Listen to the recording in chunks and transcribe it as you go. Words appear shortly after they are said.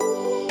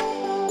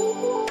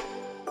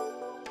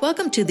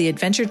Welcome to the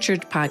Adventure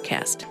Church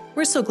podcast.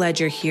 We're so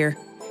glad you're here.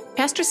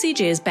 Pastor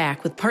CJ is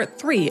back with part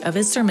 3 of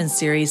his sermon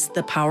series,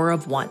 The Power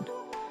of One.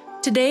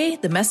 Today,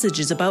 the message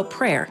is about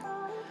prayer.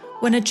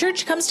 When a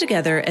church comes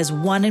together as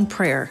one in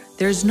prayer,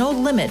 there's no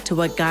limit to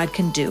what God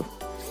can do.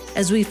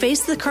 As we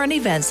face the current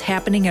events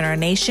happening in our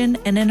nation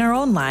and in our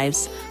own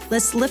lives,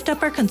 let's lift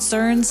up our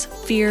concerns,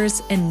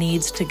 fears, and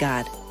needs to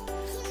God.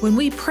 When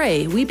we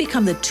pray, we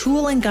become the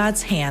tool in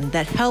God's hand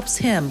that helps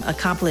Him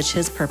accomplish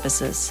His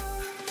purposes.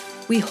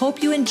 We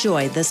hope you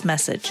enjoy this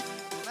message.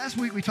 Last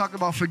week we talked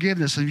about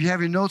forgiveness. If you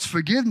have your notes,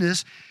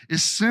 forgiveness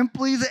is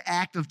simply the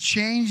act of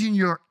changing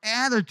your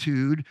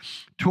attitude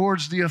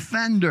towards the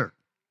offender.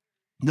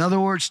 In other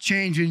words,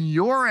 changing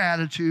your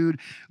attitude,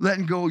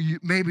 letting go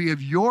maybe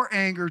of your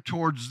anger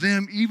towards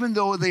them, even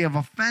though they have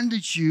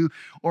offended you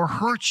or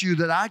hurt you,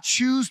 that I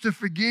choose to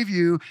forgive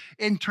you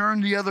and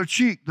turn the other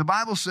cheek. The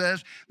Bible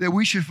says that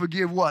we should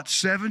forgive what?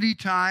 70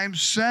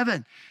 times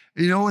 7.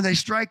 You know, when they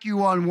strike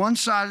you on one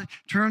side,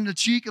 turn the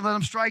cheek and let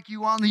them strike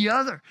you on the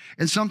other.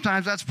 And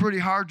sometimes that's pretty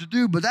hard to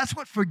do, but that's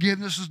what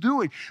forgiveness is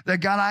doing. That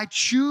God, I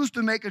choose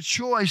to make a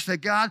choice that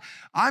God,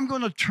 I'm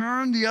going to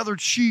turn the other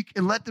cheek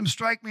and let them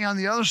strike me on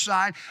the other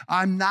side.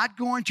 I'm not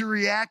going to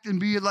react and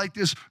be like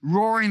this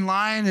roaring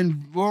lion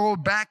and roar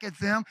back at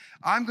them.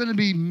 I'm going to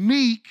be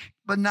meek,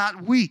 but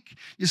not weak.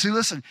 You see,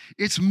 listen,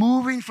 it's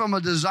moving from a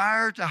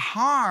desire to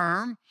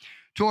harm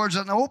towards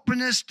an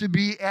openness to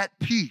be at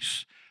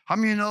peace. How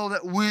many of you know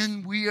that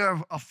when we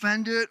are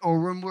offended or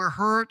when we're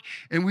hurt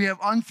and we have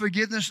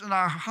unforgiveness in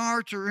our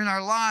hearts or in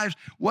our lives,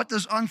 what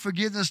does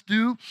unforgiveness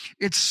do?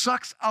 It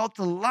sucks out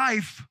the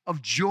life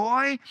of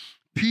joy,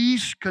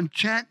 peace,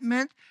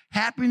 contentment,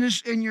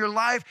 happiness in your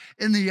life.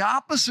 And the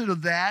opposite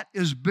of that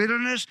is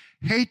bitterness,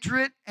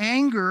 hatred,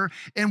 anger.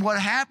 And what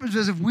happens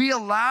is if we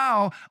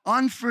allow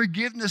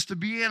unforgiveness to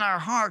be in our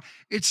heart,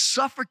 it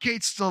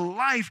suffocates the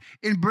life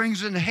and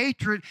brings in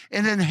hatred.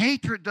 And then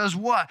hatred does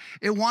what?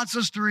 It wants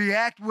us to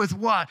react with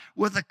what?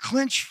 With a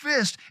clenched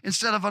fist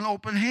instead of an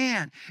open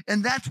hand.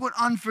 And that's what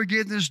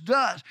unforgiveness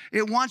does.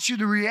 It wants you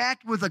to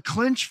react with a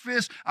clenched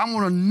fist. I'm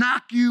going to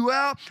knock you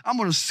out. I'm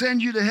going to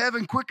send you to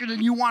heaven quicker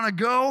than you want to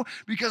go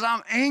because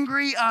I'm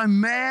angry,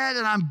 I'm mad,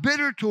 and I'm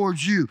bitter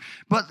towards you.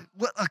 But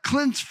a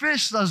clenched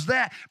fist does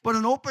that. But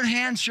an open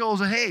hand shows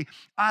that, hey,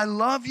 I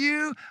love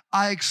you,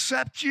 I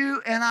accept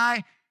you, and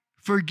I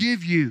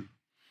forgive you.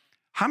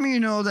 How many of you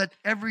know that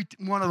every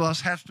one of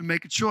us has to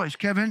make a choice?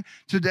 Kevin,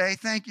 today,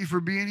 thank you for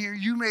being here.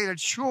 You made a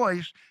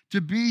choice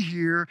to be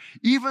here,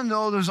 even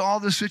though there's all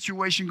this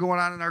situation going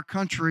on in our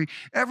country.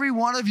 Every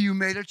one of you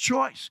made a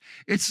choice.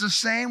 It's the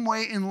same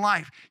way in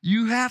life.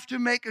 You have to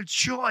make a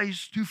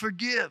choice to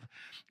forgive.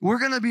 We're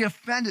going to be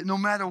offended no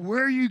matter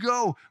where you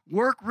go,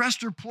 work,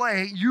 rest, or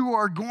play, you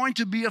are going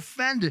to be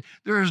offended.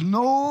 There is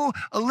no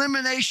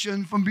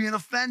elimination from being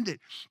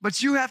offended.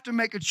 But you have to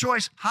make a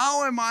choice.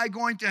 How am I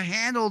going to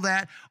handle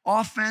that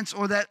offense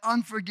or that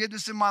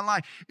unforgiveness in my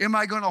life? Am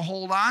I going to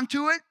hold on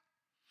to it?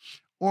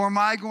 Or am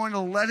I going to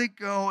let it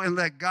go and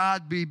let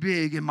God be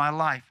big in my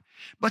life?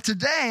 But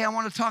today I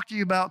want to talk to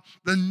you about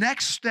the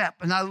next step.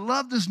 And I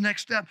love this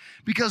next step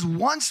because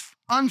once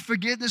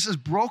unforgiveness is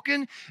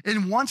broken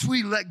and once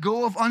we let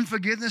go of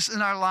unforgiveness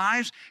in our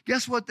lives,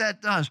 guess what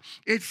that does?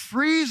 It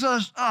frees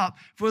us up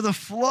for the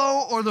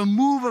flow or the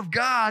move of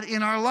God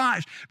in our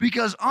lives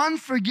because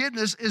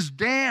unforgiveness is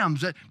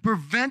dams that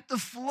prevent the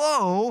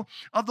flow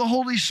of the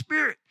Holy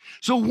Spirit.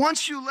 So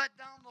once you let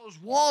down those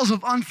walls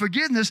of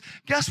unforgiveness,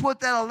 guess what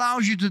that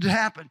allows you to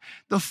happen?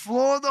 The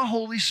flow of the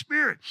Holy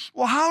Spirit.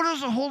 Well, how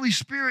does the Holy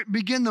Spirit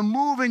begin to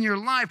move in your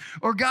life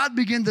or God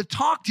begin to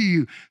talk to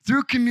you?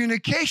 Through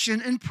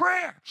communication and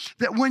prayer.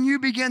 That when you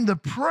begin to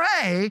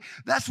pray,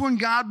 that's when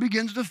God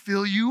begins to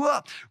fill you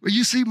up. Where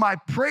you see my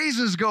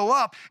praises go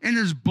up and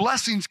His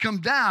blessings come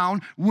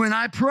down when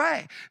I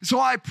pray. So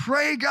I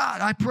pray,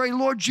 God, I pray,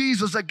 Lord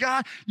Jesus, that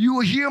God, you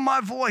will hear my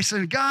voice.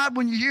 And God,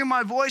 when you hear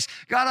my voice,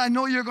 God, I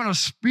know you're going to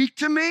speak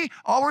to me.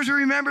 Always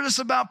remember this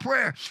about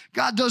prayer.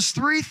 God does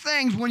 3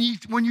 things when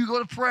you go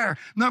to prayer.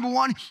 Number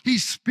 1, He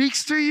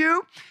speaks to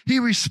you, He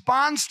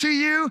responds to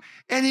you,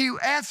 and He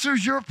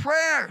answers your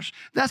prayers.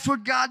 That's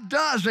what God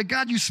does. That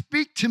God, you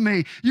speak to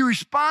me, you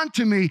respond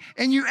to me,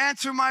 and you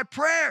answer my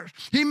prayers.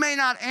 He may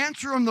not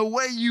answer them the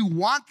way you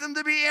want them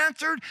to be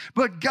answered,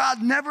 but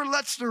God never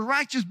lets the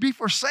righteous be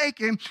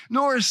forsaken,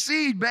 nor his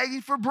seed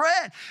begging for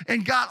bread.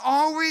 And God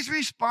always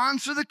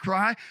responds to the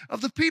cry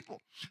of the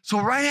people. So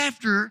right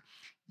after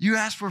you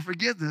ask for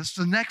forgiveness,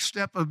 the next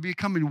step of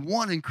becoming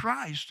one in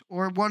Christ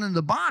or one in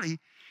the body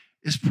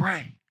is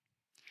pray.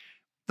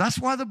 That's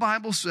why the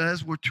Bible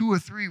says where 2 or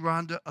 3,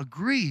 Rhonda,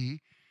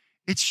 agree,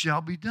 it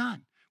shall be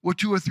done. Where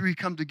 2 or 3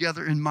 come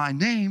together in my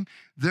name,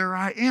 there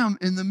I am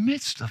in the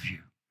midst of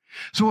you.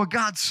 So what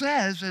God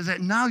says is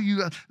that now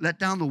you let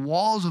down the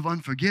walls of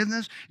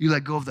unforgiveness. You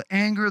let go of the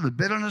anger, the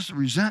bitterness, the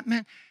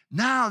resentment.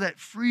 Now that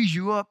frees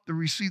you up to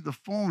receive the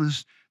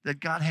fullness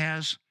that God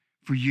has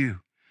for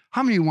you.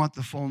 How many want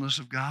the fullness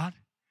of God?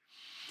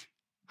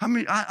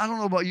 I don't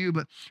know about you,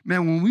 but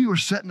man, when we were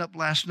setting up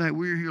last night,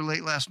 we were here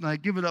late last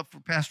night. Give it up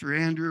for Pastor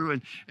Andrew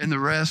and the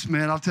rest,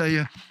 man. I'll tell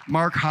you,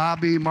 Mark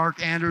Hobby,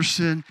 Mark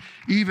Anderson,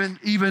 even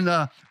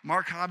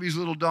Mark Hobby's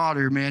little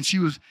daughter, man. She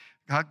was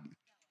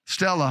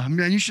Stella.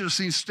 Man, you should have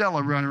seen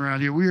Stella running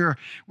around here.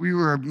 We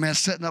were man,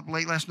 setting up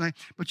late last night.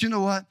 But you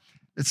know what?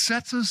 It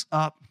sets us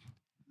up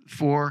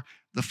for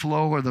the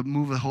flow or the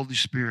move of the Holy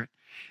Spirit.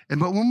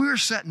 But when we were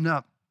setting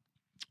up,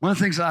 one of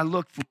the things that I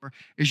look for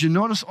is you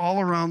notice all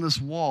around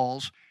this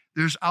walls,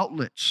 there's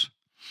outlets.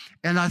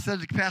 And I said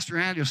to Pastor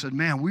Andy, I said,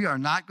 man, we are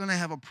not going to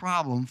have a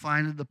problem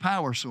finding the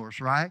power source,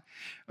 right?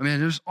 I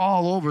mean, there's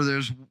all over,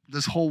 there's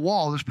this whole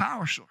wall, there's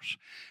power source.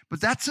 But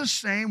that's the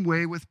same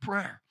way with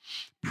prayer.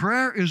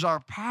 Prayer is our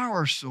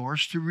power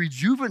source to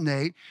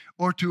rejuvenate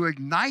or to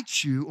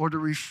ignite you or to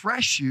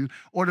refresh you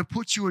or to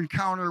put you in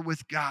encounter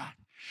with God.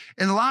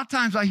 And a lot of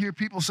times I hear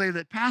people say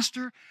that,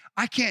 Pastor,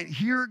 I can't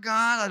hear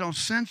God. I don't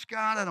sense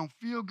God. I don't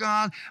feel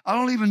God. I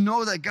don't even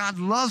know that God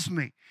loves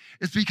me.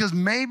 It's because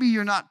maybe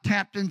you're not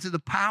tapped into the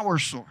power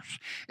source.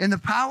 And the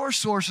power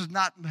source is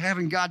not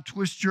having God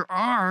twist your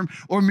arm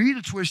or me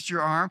to twist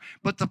your arm,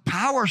 but the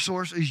power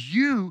source is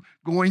you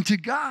going to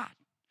God.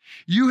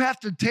 You have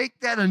to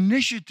take that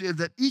initiative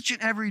that each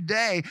and every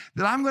day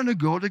that I'm going to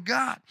go to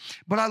God.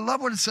 But I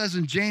love what it says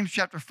in James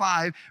chapter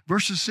 5,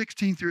 verses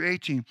 16 through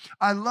 18.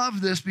 I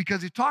love this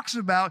because he talks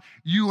about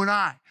you and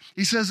I.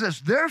 He says this,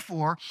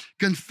 therefore,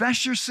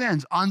 confess your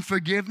sins,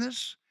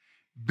 unforgiveness,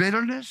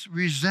 bitterness,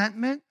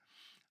 resentment,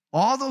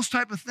 all those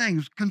type of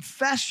things.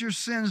 Confess your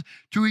sins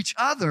to each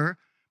other.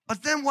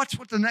 But then watch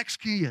what the next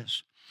key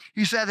is.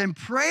 He said, and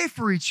pray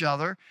for each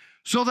other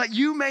so that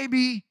you may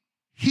be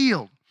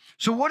healed.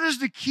 So what is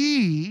the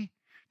key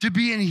to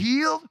being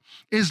healed?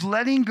 Is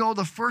letting go,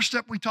 the first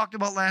step we talked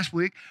about last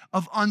week,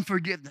 of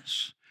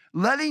unforgiveness.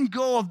 Letting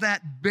go of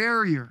that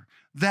barrier,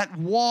 that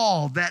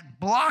wall, that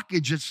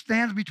blockage that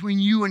stands between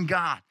you and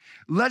God.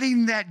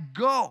 Letting that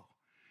go.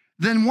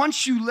 Then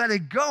once you let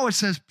it go, it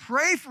says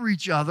pray for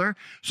each other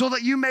so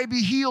that you may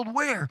be healed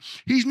where?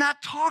 He's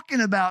not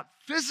talking about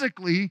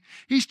physically.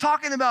 He's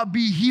talking about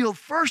be healed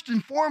first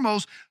and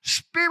foremost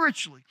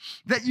spiritually.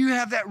 That you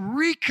have that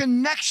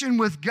reconnection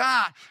with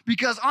God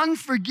because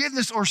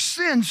unforgiveness or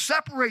sin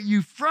separate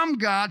you from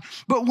God.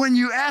 But when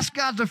you ask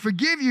God to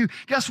forgive you,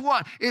 guess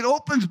what? It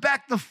opens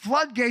back the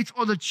floodgates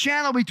or the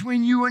channel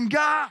between you and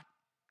God.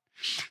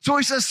 So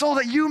he says, so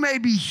that you may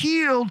be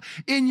healed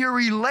in your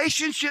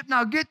relationship.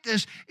 Now get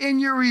this, in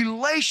your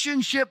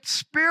relationship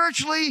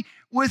spiritually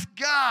with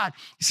God.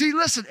 See,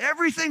 listen,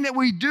 everything that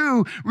we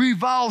do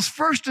revolves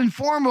first and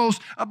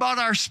foremost about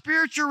our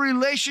spiritual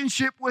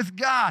relationship with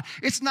God.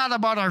 It's not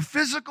about our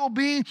physical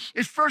being.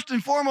 It's first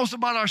and foremost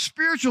about our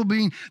spiritual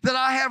being, that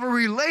I have a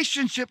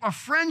relationship, a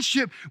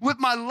friendship with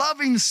my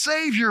loving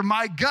Savior,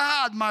 my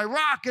God, my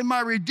rock, and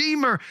my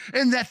Redeemer,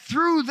 and that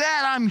through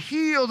that I'm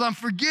healed, I'm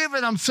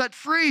forgiven, I'm set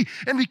free,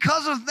 and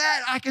because of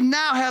that, I can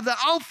now have the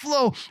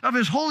outflow of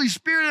His Holy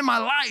Spirit in my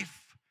life.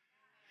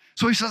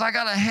 So he says, I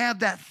got to have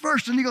that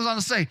first. And he goes on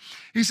to say,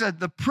 he said,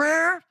 the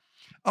prayer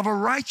of a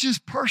righteous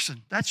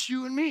person, that's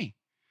you and me.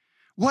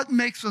 What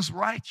makes us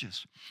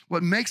righteous?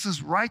 What makes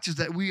us righteous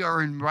that we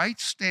are in right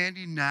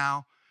standing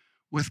now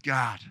with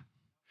God.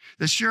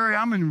 That, Sherry,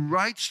 I'm in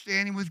right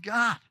standing with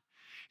God.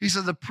 He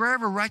said, the prayer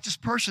of a righteous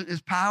person is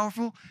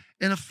powerful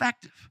and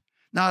effective.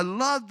 Now, I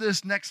love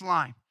this next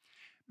line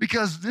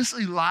because this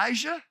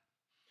Elijah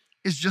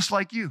is just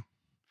like you.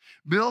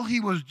 Bill, he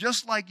was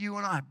just like you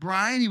and I.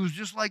 Brian, he was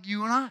just like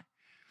you and I.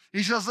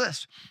 He says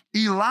this,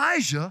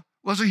 Elijah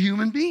was a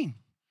human being.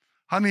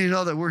 How many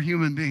know that we're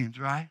human beings,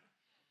 right?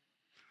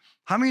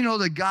 How many know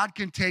that God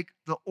can take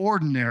the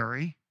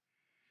ordinary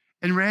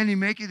and, Randy,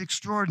 make it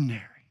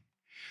extraordinary?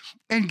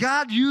 And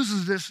God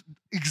uses this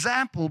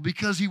example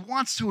because He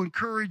wants to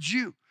encourage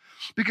you.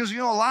 Because, you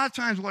know, a lot of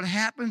times what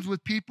happens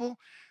with people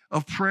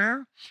of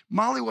prayer,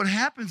 Molly, what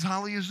happens,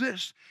 Holly, is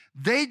this.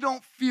 They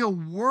don't feel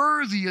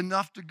worthy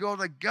enough to go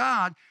to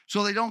God,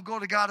 so they don't go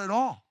to God at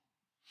all.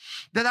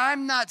 That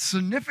I'm not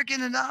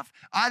significant enough.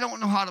 I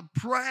don't know how to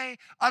pray.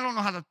 I don't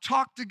know how to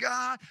talk to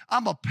God.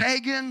 I'm a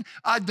pagan.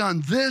 I've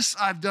done this.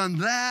 I've done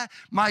that.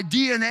 My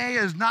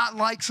DNA is not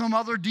like some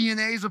other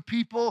DNAs of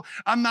people.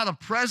 I'm not a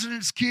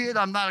president's kid.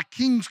 I'm not a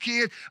king's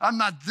kid. I'm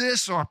not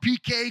this or a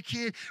PK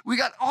kid. We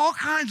got all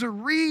kinds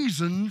of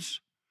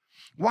reasons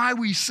why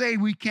we say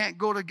we can't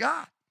go to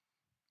God.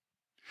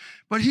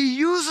 But He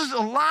uses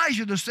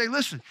Elijah to say,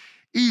 listen,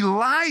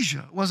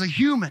 Elijah was a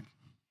human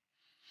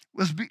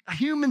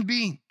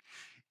being,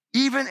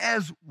 even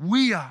as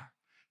we are.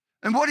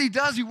 And what he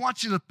does, he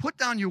wants you to put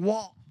down your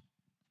wall.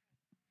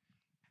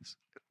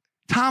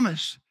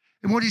 Thomas,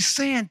 and what he's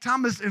saying,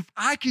 Thomas, if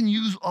I can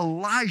use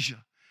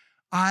Elijah,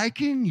 I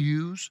can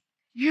use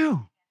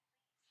you.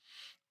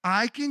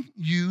 I can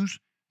use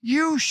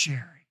you,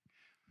 Sherry.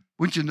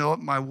 Wouldn't you know it?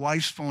 My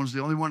wife's phone is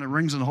the only one that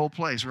rings in the whole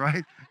place,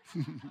 right?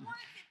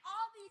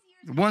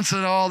 Once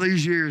in all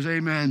these years,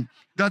 amen.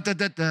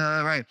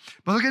 Right.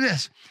 But look at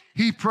this.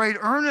 He prayed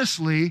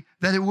earnestly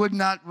that it would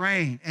not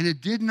rain, and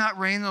it did not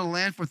rain in the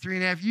land for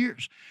 3.5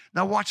 years.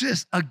 Now watch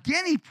this.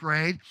 Again he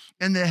prayed,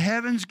 and the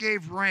heavens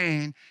gave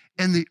rain,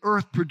 and the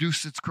earth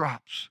produced its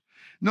crops.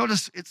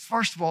 Notice it's,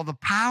 first of all, the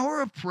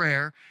power of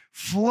prayer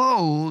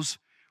flows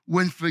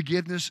when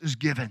forgiveness is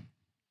given.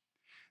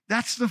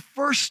 That's the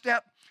first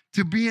step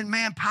to being,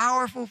 man,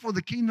 powerful for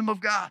the kingdom of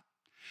God.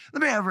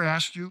 Let me ever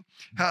ask you,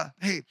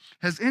 hey,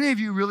 has any of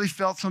you really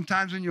felt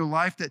sometimes in your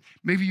life that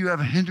maybe you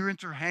have a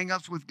hindrance or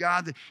hang-ups with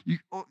God, that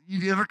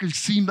you ever could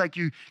seem like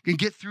you can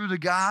get through to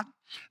God?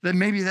 That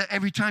maybe that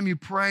every time you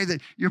pray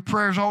that your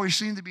prayers always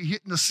seem to be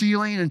hitting the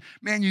ceiling and,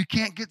 man, you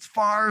can't get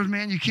far,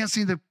 man, you can't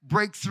seem to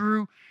break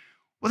through.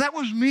 Well, that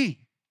was me.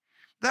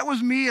 That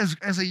was me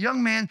as a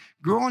young man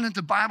growing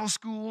into Bible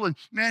school. And,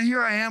 man,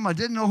 here I am. I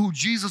didn't know who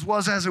Jesus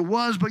was as it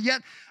was, but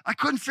yet I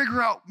couldn't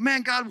figure out,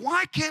 man, God,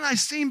 why can't I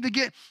seem to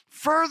get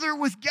further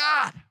with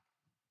God?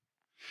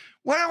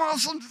 Why do I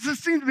also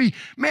seem to be,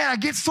 man, I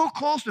get so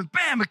close and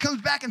bam, it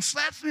comes back and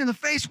slaps me in the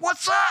face.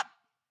 What's up?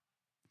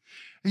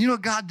 And you know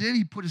what God did?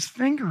 He put his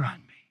finger on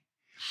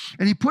me.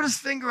 And he put his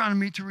finger on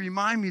me to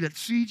remind me that,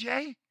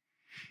 CJ,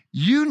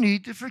 you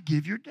need to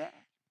forgive your dad.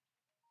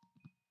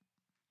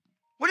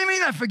 What do you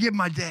mean I forgive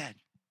my dad?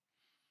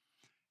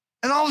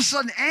 And all of a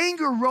sudden,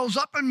 anger rose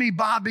up in me,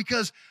 Bob,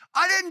 because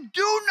I didn't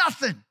do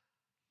nothing.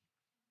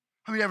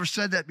 Have you ever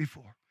said that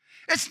before?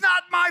 It's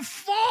not my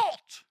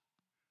fault.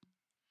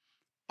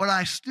 But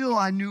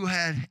I knew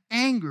had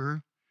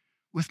anger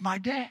with my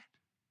dad.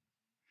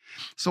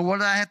 So what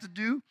did I have to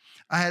do?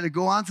 I had to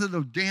go onto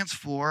the dance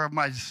floor of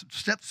my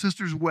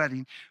stepsister's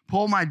wedding,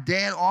 pull my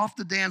dad off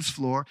the dance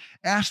floor,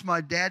 ask my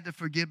dad to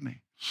forgive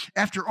me.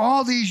 After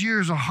all these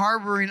years of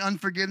harboring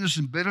unforgiveness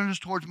and bitterness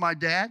towards my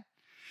dad,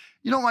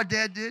 you know what my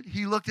dad did?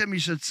 He looked at me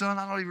and said, son,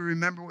 I don't even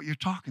remember what you're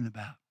talking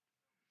about.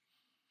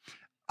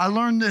 I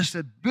learned this,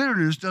 that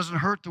bitterness doesn't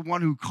hurt the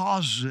one who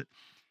causes it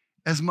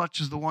as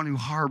much as the one who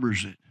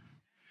harbors it.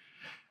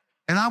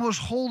 And I was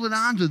holding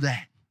on to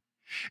that.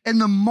 And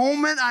the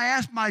moment I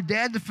asked my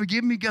dad to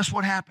forgive me, guess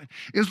what happened?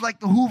 It was like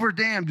the Hoover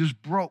Dam just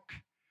broke.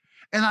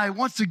 And I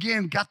once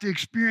again got to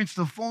experience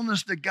the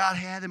fullness that God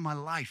had in my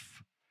life.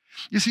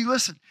 You see,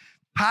 listen,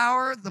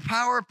 the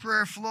power of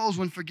prayer flows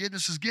when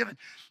forgiveness is given.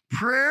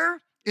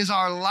 Prayer is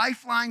our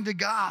lifeline to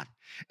God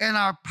and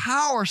our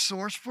power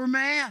source for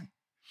man.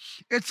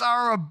 It's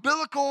our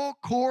umbilical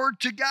cord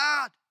to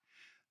God.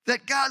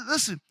 That God,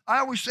 listen, I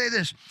always say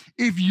this,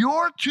 if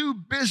you're too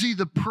busy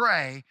to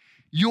pray,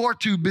 you're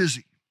too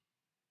busy.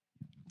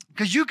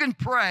 Because you can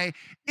pray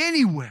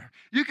anywhere.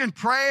 You can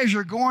pray as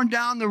you're going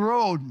down the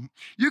road.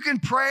 You can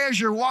pray as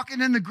you're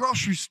walking in the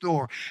grocery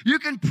store. You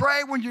can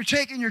pray when you're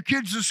taking your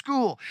kids to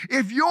school.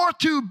 If you're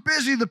too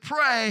busy to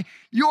pray,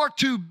 you're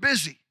too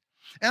busy.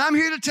 And I'm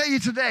here to tell you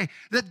today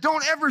that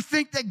don't ever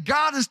think that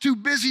God is too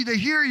busy to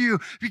hear you,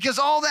 because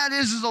all that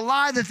is a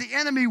lie that the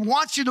enemy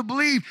wants you to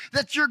believe,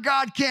 that your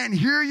God can't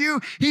hear you.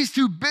 He's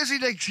too busy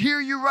to hear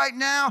you right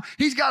now.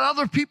 He's got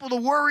other people to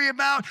worry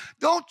about.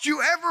 Don't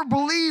you ever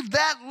believe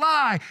that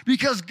lie,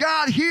 because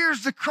God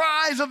hears the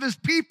cries of his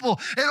people,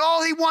 and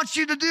all he wants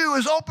you to do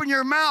is open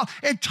your mouth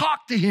and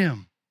talk to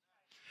him.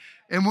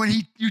 And when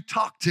you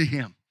talk to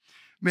him,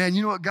 man,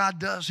 you know what God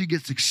does? He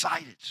gets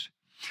excited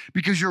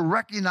because you're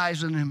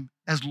recognizing him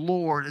as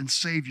Lord and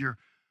Savior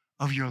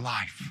of your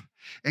life.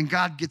 And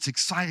God gets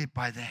excited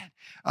by that.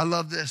 I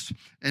love this.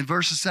 In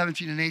verses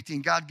 17 and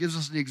 18, God gives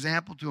us an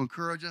example to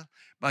encourage us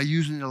by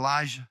using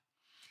Elijah.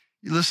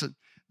 Listen,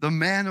 the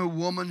man or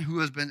woman who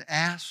has been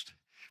asked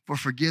for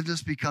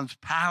forgiveness becomes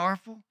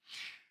powerful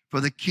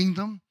for the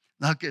kingdom.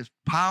 Now, it's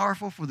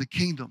powerful for the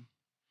kingdom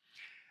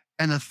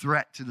and a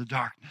threat to the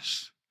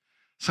darkness.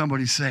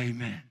 Somebody say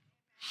amen.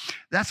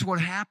 That's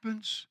what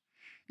happens.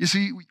 You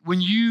see,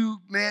 when you,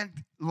 man,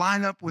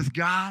 line up with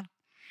God,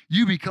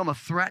 you become a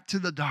threat to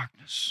the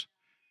darkness.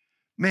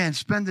 Man,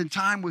 spending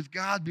time with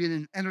God,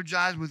 being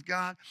energized with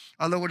God.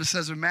 I love what it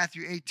says in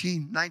Matthew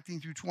 18, 19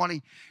 through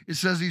 20. It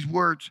says these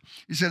words.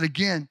 He said,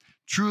 again,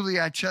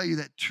 truly I tell you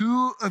that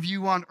two of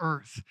you on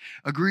earth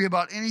agree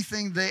about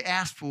anything they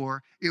ask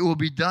for, it will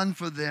be done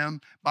for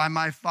them by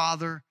my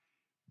Father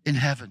in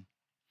heaven.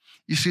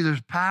 You see,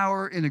 there's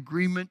power in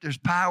agreement. There's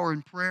power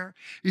in prayer.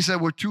 He said,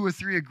 where two or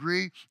three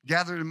agree,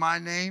 gathered in my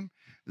name,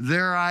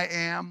 there I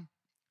am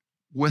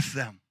with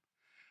them.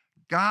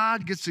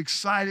 God gets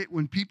excited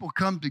when people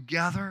come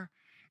together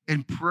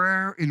in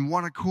prayer in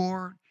one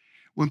accord.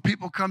 When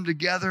people come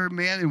together,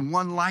 man, in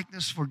one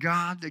likeness for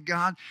God, that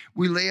God,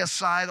 we lay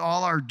aside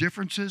all our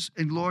differences,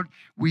 and Lord,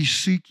 we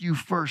seek you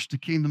first, the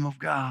kingdom of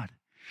God.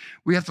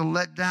 We have to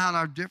let down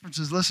our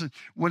differences. Listen,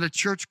 when a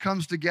church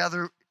comes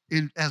together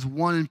as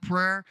one in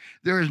prayer,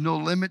 there is no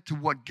limit to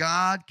what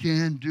God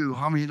can do.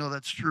 How many of you know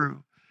that's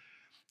true?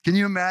 Can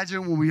you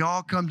imagine when we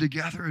all come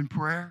together in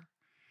prayer?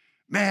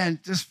 Man,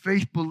 just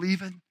faith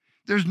believing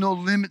There's no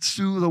limits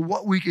to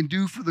what we can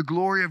do for the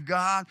glory of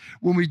God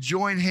when we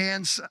join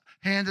hands,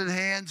 hand in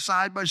hand,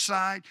 side by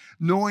side,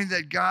 knowing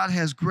that God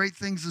has great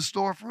things in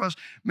store for us.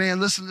 Man,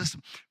 listen.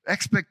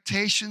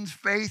 Expectations,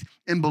 faith,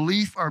 and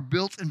belief are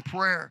built in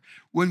prayer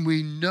when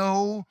we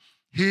know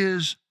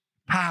His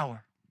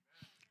power.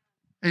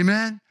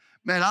 Amen?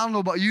 Man, I don't know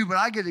about you, but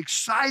I get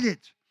excited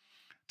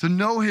to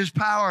know His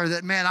power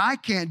that, man, I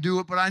can't do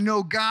it, but I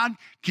know God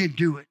can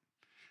do it.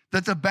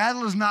 That the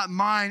battle is not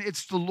mine,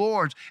 it's the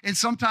Lord's. And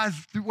sometimes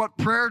through what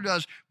prayer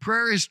does,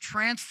 prayer is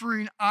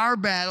transferring our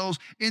battles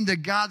into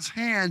God's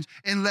hands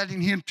and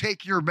letting Him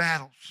take your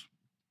battles.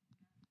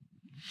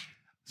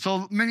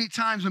 So many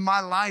times in my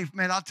life,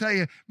 man, I'll tell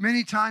you,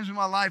 many times in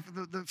my life,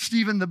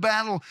 Stephen, the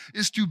battle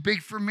is too big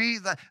for me.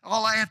 That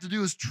all I have to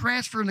do is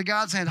transfer into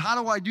God's hand. How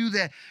do I do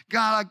that?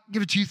 God, I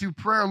give it to you through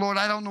prayer. Lord,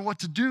 I don't know what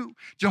to do.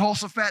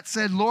 Jehoshaphat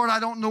said, Lord, I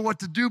don't know what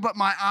to do, but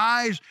my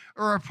eyes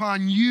are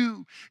upon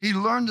you. He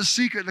learned the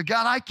secret that,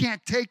 God, I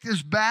can't take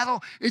this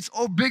battle. It's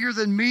bigger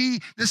than me.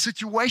 This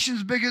situation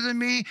is bigger than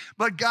me.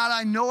 But God,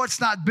 I know it's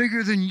not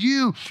bigger than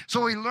you.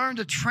 So he learned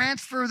to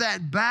transfer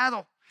that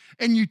battle.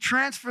 And you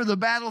transfer the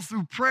battle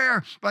through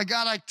prayer. By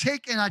God, I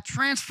take and I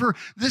transfer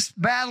this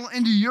battle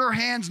into your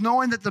hands,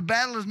 knowing that the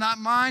battle is not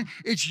mine,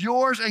 it's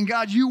yours. And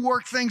God, you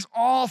work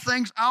all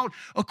things out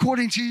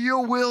according to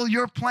your will,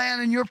 your plan,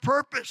 and your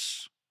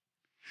purpose.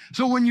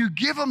 So when you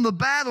give him the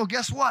battle,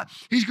 guess what?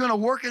 He's going to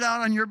work it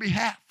out on your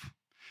behalf.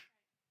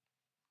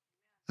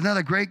 Isn't that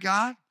a great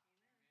God?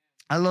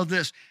 I love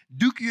this.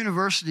 Duke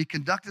University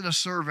conducted a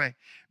survey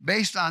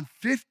based on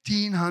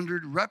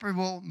 1,500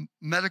 reputable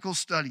medical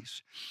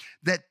studies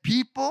that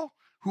people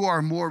who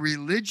are more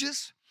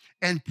religious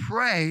and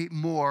pray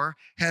more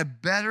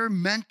have better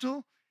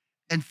mental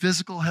and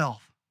physical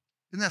health.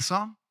 Isn't that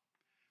something?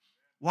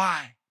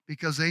 Why?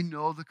 Because they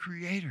know the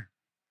Creator.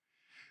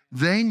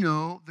 They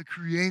know the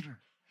Creator.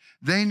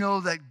 They know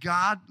that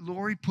God,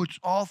 Lori, puts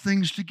all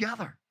things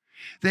together.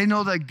 They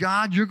know that,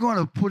 God, you're going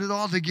to put it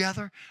all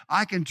together.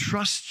 I can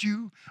trust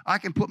you. I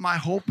can put my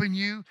hope in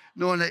you,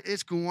 knowing that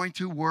it's going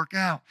to work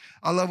out.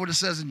 I love what it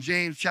says in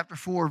James chapter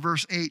 4,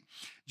 verse 8.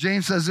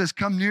 James says this,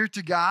 come near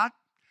to God.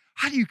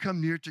 How do you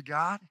come near to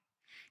God?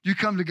 Do you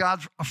come to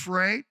God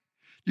afraid?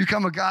 Do you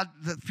come to God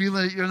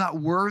feeling that you're not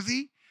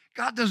worthy?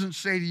 God doesn't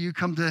say to you,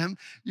 come to him.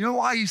 You know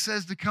why he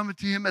says to come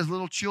to him as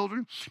little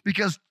children?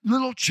 Because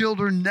little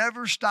children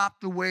never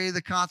stop to weigh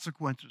the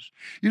consequences.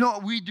 You know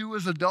what we do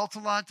as adults a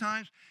lot of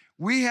times?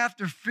 We have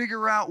to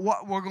figure out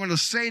what we're going to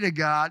say to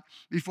God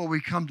before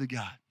we come to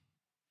God.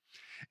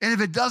 And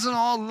if it doesn't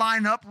all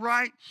line up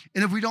right,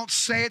 and if we don't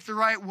say it the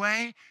right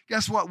way,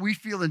 guess what? We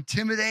feel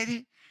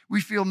intimidated.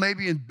 We feel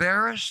maybe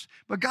embarrassed.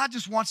 But God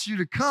just wants you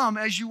to come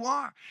as you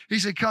are. He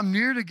said, come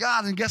near to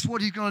God, and guess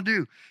what he's going to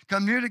do?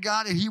 Come near to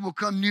God, and he will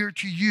come near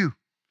to you.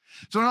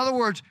 So in other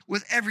words,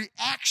 with every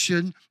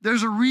action,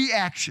 there's a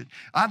reaction.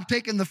 I'm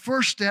taking the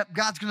first step.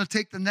 God's going to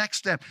take the next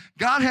step.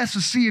 God has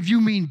to see if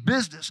you mean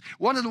business.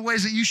 One of the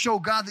ways that you show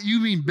God that you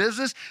mean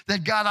business,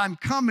 that God, I'm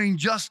coming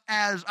just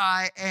as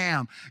I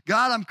am.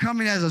 God, I'm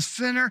coming as a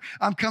sinner.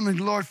 I'm coming,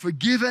 Lord,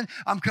 forgiven.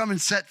 I'm coming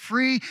set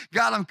free.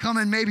 God, I'm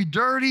coming maybe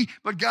dirty,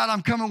 but God,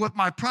 I'm coming with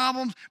my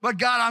problems. But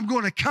God, I'm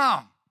going to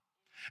come.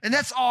 And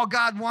that's all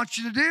God wants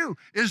you to do,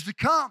 is to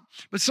come.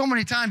 But so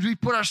many times we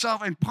put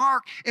ourselves in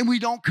park and we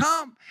don't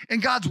come.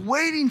 And God's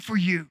waiting for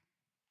you.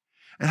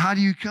 And how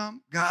do you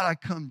come? God, I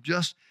come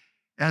just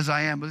as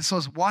I am. But it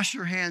says, wash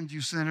your hands,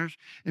 you sinners,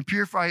 and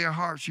purify your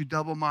hearts, you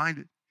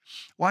double-minded.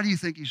 Why do you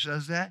think he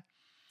says that?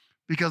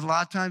 Because a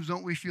lot of times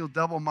don't we feel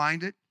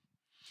double-minded?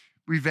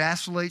 We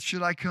vacillate.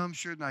 Should I come?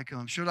 Shouldn't I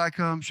come? Should I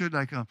come? Shouldn't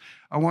I come?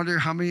 I wonder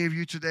how many of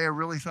you today have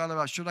really thought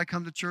about, should I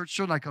come to church?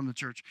 Shouldn't I come to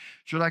church?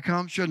 Should I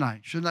come? Shouldn't I?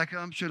 Shouldn't I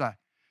come? Should I?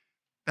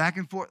 Back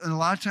and forth. And a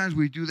lot of times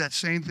we do that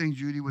same thing,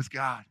 Judy, with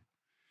God.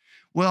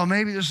 Well,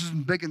 maybe this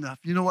isn't big enough.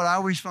 You know what? I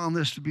always found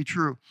this to be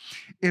true.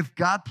 If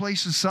God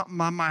places something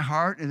on my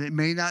heart, and it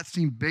may not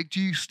seem big to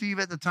you, Steve,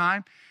 at the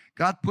time,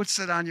 God puts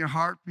that on your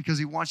heart because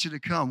he wants you to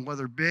come,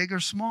 whether big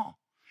or small.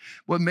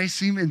 What may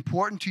seem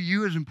important to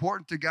you is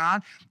important to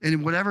God.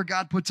 And whatever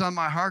God puts on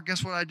my heart,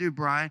 guess what I do,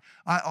 Brian?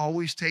 I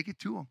always take it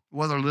to him,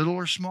 whether little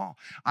or small.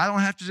 I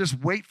don't have to just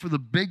wait for the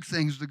big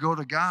things to go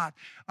to God.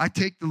 I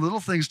take the little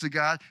things to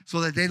God so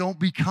that they don't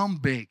become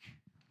big.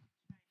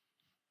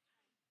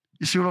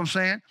 You see what I'm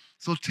saying?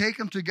 So take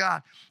them to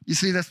God. You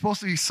see, that's supposed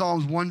to be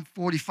Psalms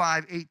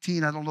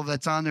 145:18. I don't know if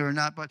that's on there or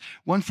not, but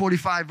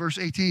 145 verse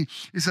 18,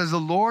 it says, the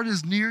Lord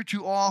is near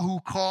to all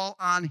who call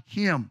on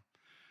him.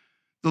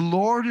 The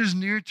Lord is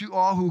near to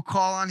all who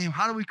call on him.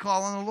 How do we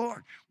call on the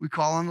Lord? We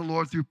call on the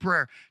Lord through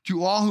prayer.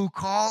 To all who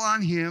call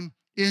on him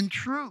in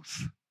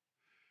truth.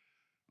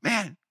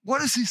 Man, what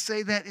does he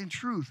say that in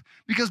truth?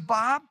 Because,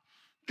 Bob,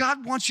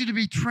 God wants you to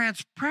be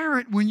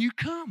transparent when you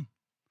come.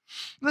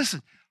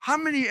 Listen, how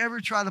many ever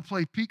try to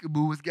play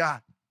peekaboo with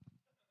God?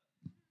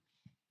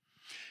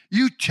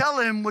 You tell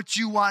him what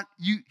you want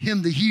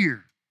him to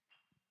hear.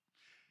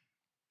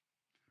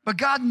 But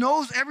God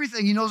knows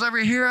everything. He knows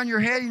every hair on your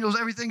head. He knows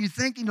everything you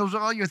think. He knows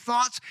all your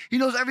thoughts. He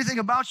knows everything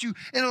about you.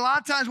 And a lot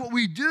of times what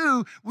we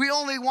do, we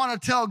only want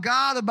to tell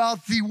God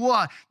about the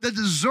what? The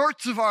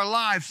desserts of our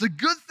lives, the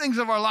good things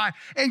of our life.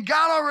 And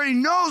God already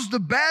knows the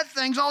bad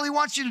things. All he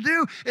wants you to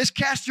do is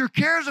cast your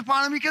cares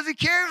upon him because he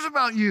cares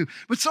about you.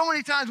 But so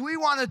many times we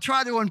want to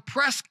try to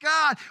impress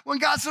God when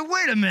God said,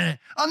 wait a minute,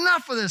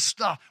 enough of this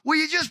stuff. Will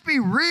you just be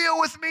real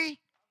with me?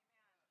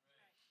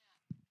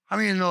 How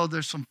many of you know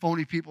there's some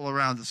phony people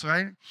around us,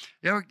 right?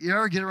 You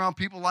ever get around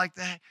people like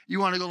that? You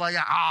want to go like,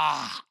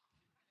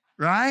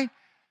 right?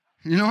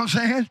 You know what I'm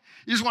saying?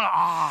 You just want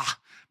to,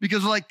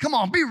 because like, come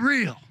on, be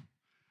real.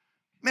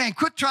 Man,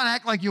 quit trying to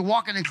act like you're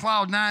walking in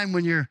cloud nine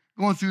when you're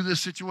going through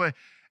this situation.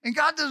 And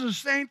God does the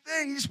same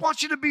thing. He just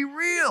wants you to be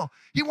real.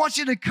 He wants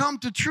you to come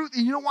to truth.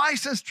 And you know why he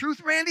says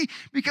truth, Randy?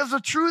 Because the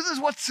truth is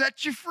what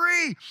sets you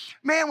free.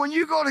 Man, when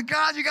you go to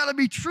God, you got to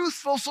be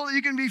truthful so that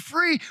you can be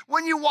free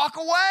when you walk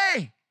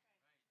away.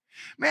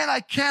 Man,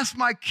 I cast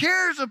my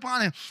cares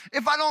upon him.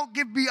 If I don't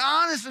be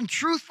honest and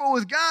truthful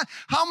with God,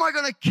 how am I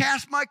going to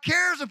cast my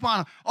cares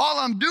upon him? All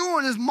I'm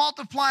doing is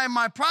multiplying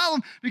my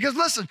problem because,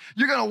 listen,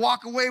 you're going to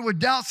walk away with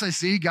doubt. Say,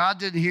 see, God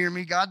didn't hear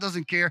me. God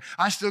doesn't care.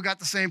 I still got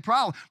the same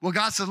problem. Well,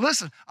 God said,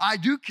 listen, I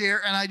do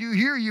care and I do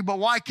hear you, but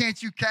why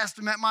can't you cast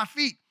them at my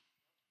feet?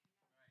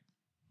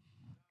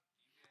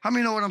 How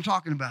many know what I'm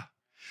talking about?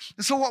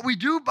 And so what we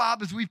do,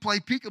 Bob, is we play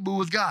peekaboo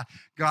with God.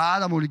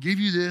 God, I'm going to give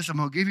you this. I'm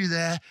going to give you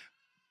that.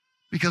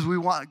 Because we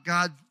want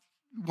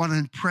to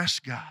impress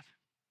God.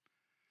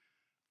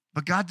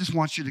 But God just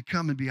wants you to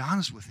come and be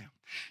honest with him.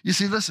 You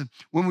see, listen,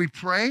 when we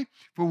pray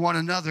for one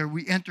another,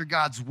 we enter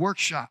God's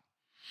workshop,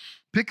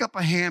 pick up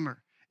a hammer,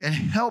 and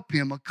help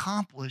him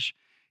accomplish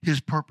his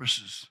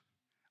purposes.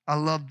 I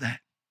love that.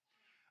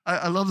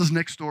 I love this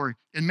next story.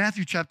 In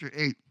Matthew chapter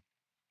 8,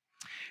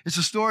 it's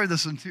a story of the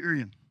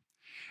centurion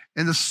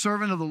and the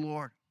servant of the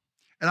Lord.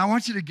 And I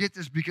want you to get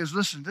this because,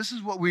 listen, this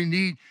is what we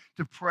need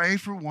to pray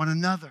for one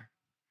another.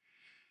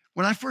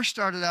 When I first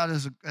started out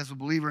as a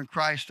believer in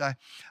Christ,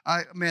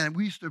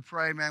 we used to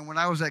pray, man. When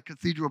I was at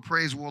Cathedral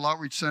Praise World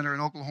Outreach Center in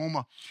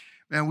Oklahoma,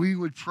 man, we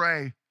would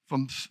pray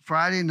from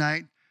Friday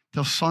night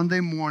till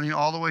Sunday morning,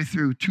 all the way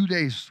through 2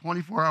 days,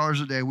 24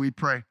 hours a day, we'd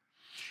pray.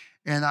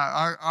 And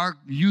our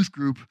youth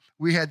group,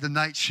 we had the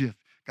night shift.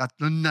 Got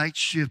the night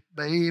shift,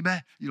 baby.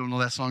 You don't know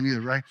that song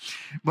either, right?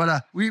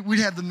 But we'd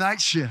have the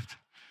night shift.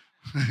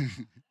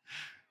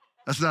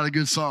 That's not a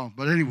good song,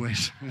 but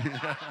anyways.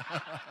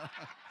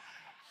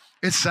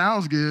 It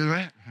sounds good,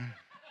 right?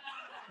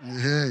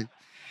 Hey,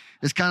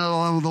 it's kind of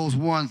one of those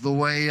ones, the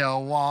way I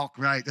walk,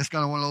 right? That's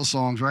kind of one of those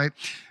songs, right?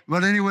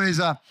 But anyways,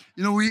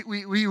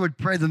 we would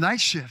pray the night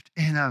shift.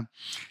 And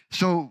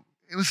so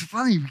it was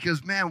funny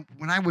because, man,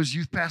 when I was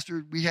youth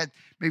pastor, we had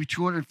maybe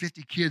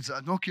 250 kids.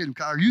 No kidding,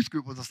 our youth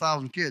group was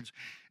 1,000 kids.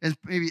 And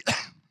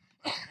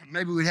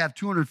maybe we'd have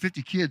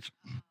 250 kids.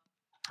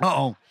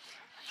 Uh-oh.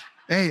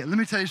 Hey, let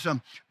me tell you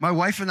something. My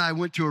wife and I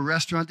went to a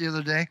restaurant the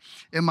other day,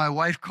 and my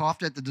wife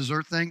coughed at the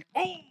dessert thing.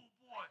 Oh,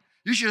 boy.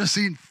 You should have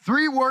seen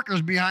 3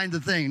 workers behind the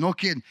thing. No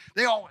kidding.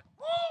 They all went,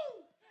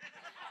 woo!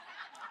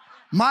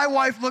 My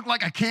wife looked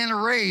like a can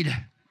of Raid.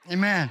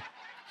 Amen.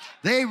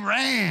 They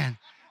ran.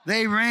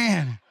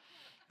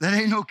 That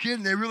ain't no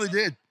kidding. They really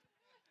did.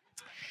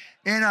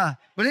 And,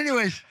 but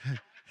anyways,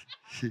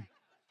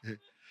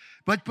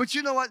 but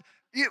you know what?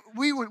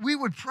 We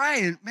would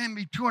pray, and man,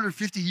 be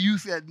 250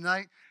 youth that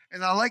night.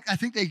 And I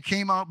think they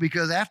came out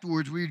because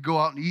afterwards we'd go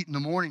out and eat in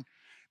the morning.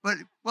 But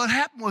what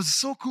happened was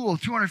so cool,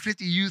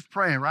 250 youth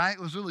praying, right?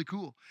 It was really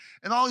cool.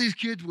 And all these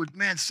kids would,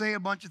 man, say a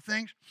bunch of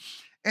things.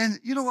 And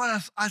you know what?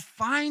 I was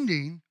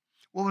finding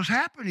what was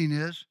happening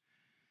is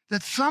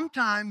that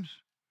sometimes,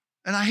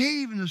 and I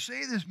hate even to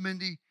say this,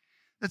 Mindy,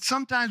 that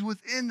sometimes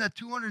within the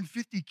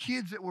 250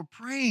 kids that were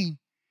praying,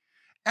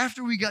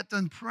 after we got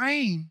done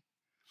praying,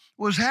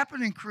 what was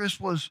happening, Chris,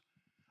 was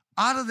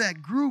out of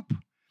that group,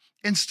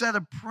 instead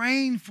of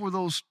praying for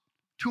those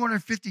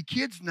 250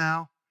 kids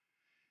now,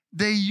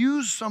 they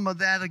used some of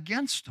that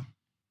against them.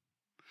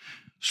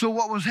 So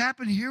what was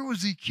happening here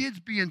was the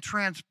kids being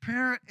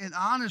transparent and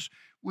honest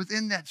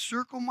within that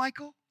circle,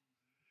 Michael.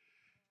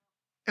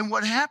 And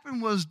what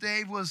happened was,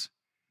 Dave, was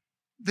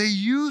they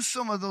used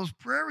some of those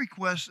prayer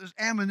requests as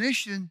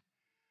ammunition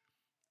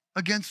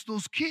against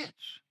those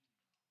kids.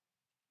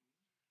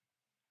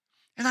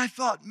 And I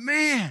thought,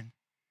 man,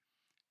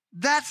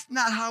 that's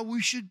not how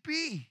we should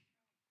be.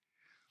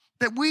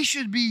 That we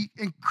should be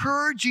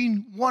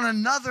encouraging one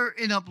another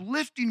and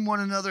uplifting one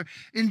another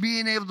and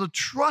being able to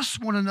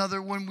trust one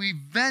another when we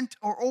vent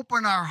or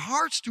open our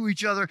hearts to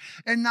each other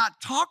and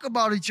not talk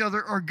about each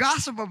other or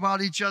gossip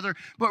about each other,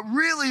 but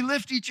really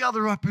lift each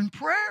other up in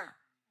prayer.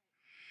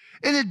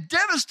 And it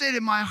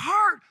devastated my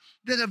heart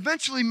that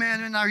eventually,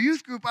 man, in our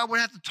youth group, I would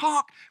have to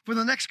talk for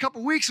the next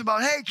couple weeks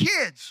about, hey,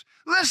 kids,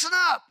 listen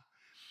up.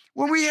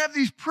 When we have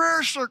these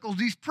prayer circles,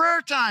 these prayer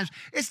times,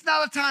 it's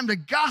not a time to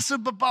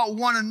gossip about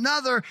one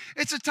another.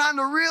 It's a time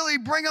to really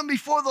bring them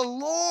before the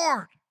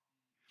Lord.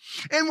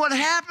 And what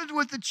happens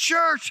with the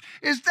church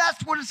is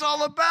that's what it's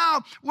all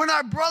about. When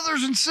our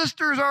brothers and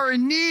sisters are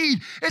in need,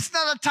 it's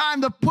not a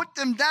time to put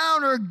them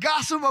down or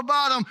gossip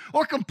about them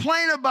or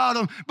complain about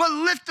them, but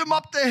lift them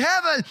up to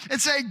heaven and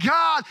say,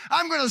 God,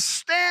 I'm going to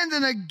stand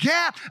in a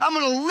gap. I'm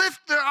going to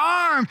lift their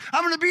arm.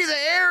 I'm going to be the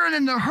Aaron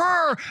and the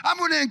Hur. I'm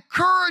going to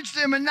encourage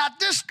them and not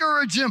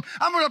discourage them.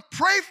 I'm going to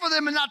pray for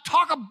them and not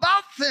talk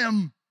about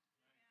them.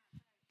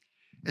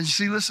 And you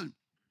see, listen,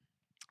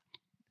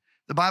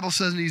 the Bible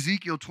says in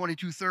Ezekiel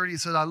 22:30, it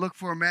says, I looked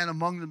for a man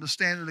among them to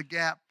stand in the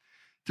gap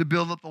to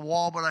build up the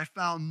wall, but I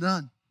found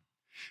none.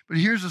 But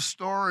here's a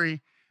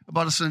story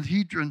about a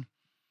Sanhedrin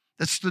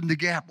that stood in the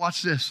gap.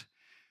 Watch this.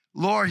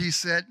 Lord, he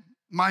said,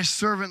 my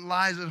servant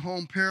lies at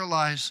home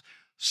paralyzed,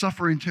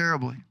 suffering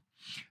terribly.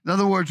 In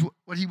other words,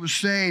 what he was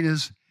saying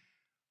is,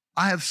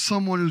 I have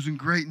someone who's in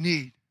great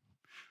need.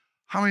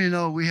 How many of you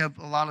know we have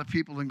a lot of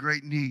people in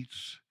great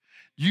needs?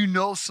 You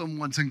know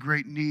someone's in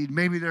great need.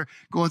 Maybe they're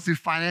going through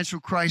financial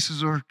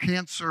crisis or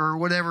cancer or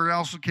whatever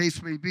else the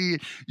case may be.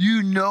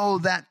 You know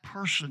that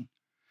person.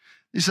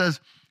 He says,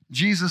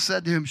 Jesus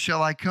said to him,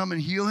 shall I come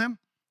and heal him?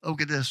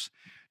 Look at this.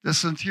 The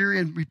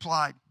centurion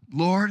replied,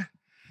 Lord,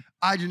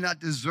 I do not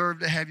deserve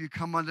to have you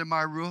come under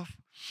my roof,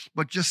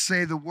 but just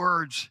say the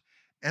words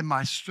and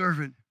my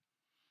servant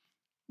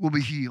will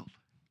be healed.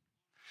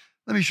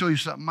 Let me show you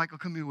something. Michael,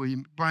 come here, will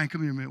you? Brian,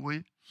 come here a minute, will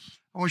you?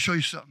 I want to show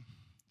you something.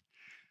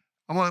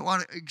 I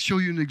want to show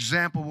you an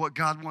example of what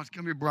God wants.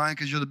 Come here, Brian,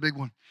 because you're the big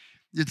one.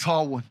 You're the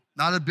tall one.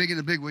 Not a big and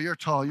a big one. You're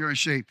tall. You're in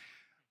shape.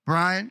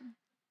 Brian,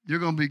 you're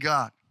going to be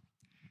God.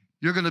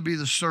 You're going to be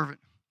the servant,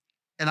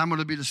 and I'm going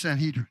to be the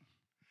Sanhedrin.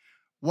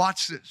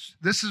 Watch this.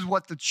 This is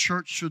what the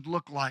church should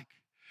look like.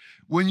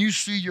 When you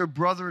see your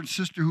brother and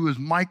sister who is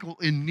Michael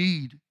in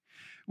need,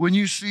 when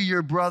you see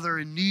your brother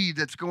in need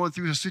that's going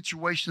through a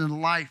situation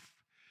in life,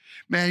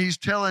 man, he's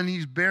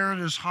bearing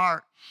his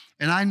heart.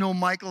 And I know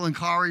Michael and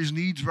Kari's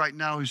needs right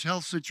now, his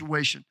health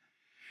situation.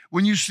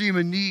 When you see him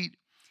in need,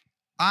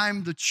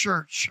 I'm the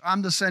church.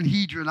 I'm the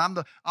Sanhedrin. I'm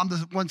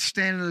the one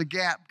standing in the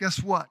gap.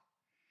 Guess what?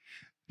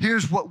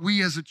 Here's what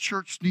we as a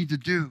church need to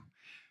do.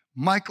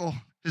 Michael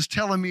is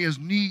telling me his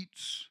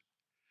needs.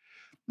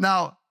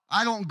 Now,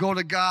 I don't go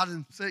to God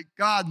and say,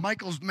 God,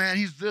 Michael's man,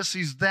 he's this,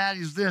 he's that,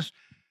 he's this.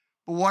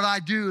 But what I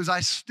do is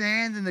I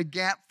stand in the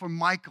gap for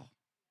Michael.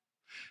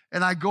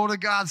 And I go to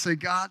God and say,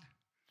 God,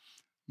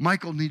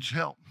 Michael needs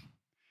help.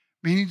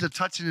 He needs a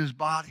touch in his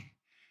body.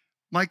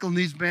 Michael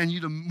needs,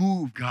 you to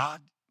move,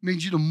 God. It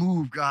means you to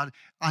move, God,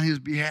 on his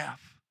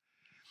behalf.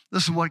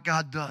 Listen to what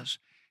God does.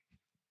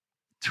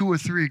 2 or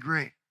 3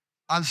 agree.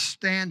 I'm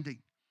standing.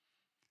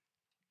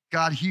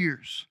 God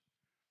hears.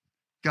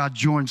 God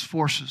joins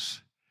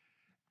forces.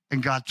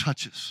 And God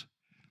touches.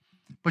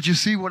 But you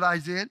see what I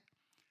did?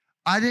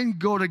 I didn't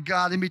go to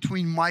God in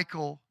between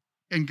Michael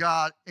and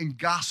God and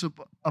gossip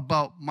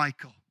about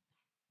Michael.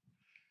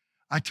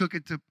 I took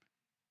it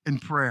in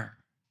prayer.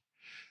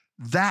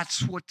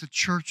 That's what the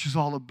church is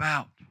all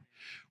about.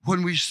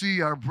 When we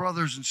see our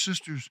brothers and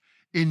sisters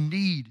in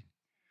need,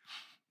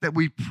 that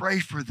we pray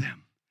for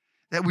them,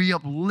 that we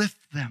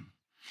uplift them,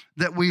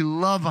 that we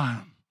love on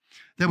them,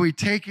 that we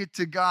take it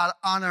to God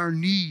on our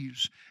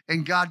knees,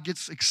 and God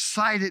gets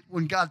excited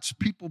when God's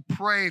people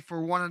pray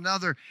for one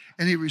another,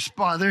 and he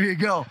responds. There you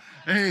go.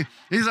 Hey,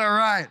 he's all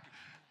right.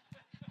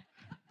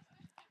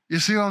 You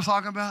see what I'm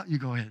talking about? You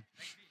go ahead.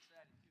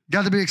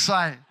 Got to be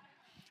excited.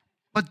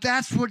 But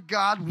that's what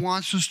God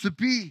wants us to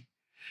be.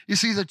 You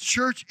see, the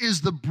church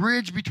is the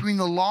bridge between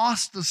the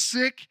lost, the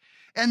sick,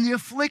 and the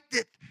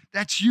afflicted.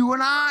 That's you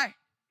and I.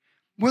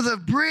 We're the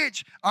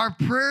bridge. Our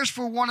prayers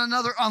for one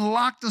another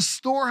unlock the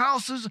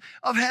storehouses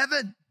of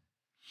heaven.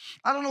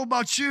 I don't know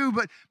about you,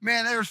 but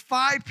man, there's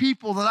 5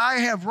 people that I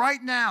have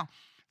right now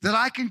that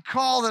I can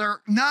call that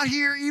are not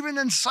here even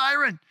in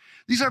Siren.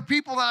 These are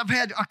people that I've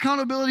had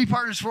accountability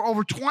partners for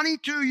over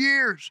 22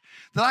 years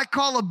that I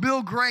call a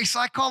Bill Grace,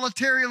 I call a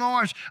Terry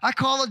Lawrence, I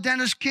call a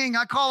Dennis King,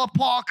 I call a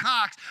Paul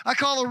Cox, I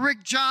call a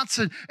Rick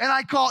Johnson, and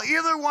I call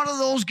either one of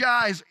those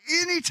guys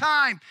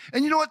anytime.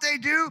 And you know what they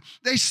do?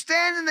 They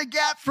stand in the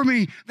gap for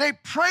me. They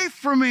pray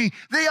for me.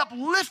 They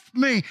uplift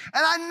me. And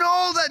I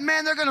know that,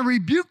 man, they're going to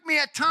rebuke me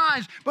at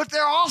times, but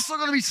they're also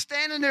going to be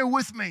standing there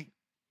with me.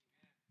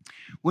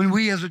 When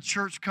we as a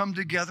church come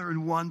together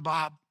in one,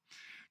 Bob,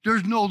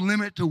 there's no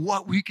limit to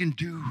what we can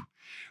do.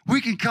 We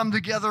can come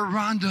together,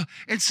 Rhonda,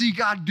 and see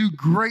God do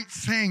great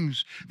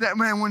things. That,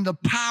 man, when the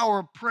power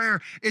of prayer,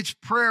 it's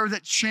prayer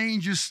that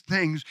changes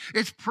things.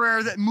 It's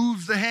prayer that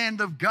moves the hand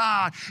of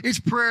God.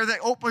 It's prayer that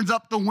opens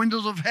up the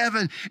windows of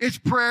heaven. It's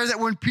prayer that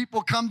when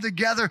people come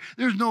together,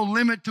 there's no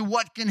limit to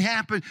what can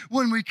happen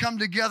when we come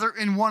together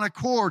in one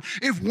accord.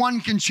 If one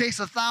can chase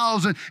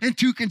 1,000 and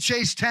 2 can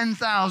chase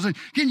 10,000,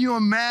 can you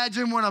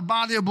imagine when a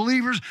body of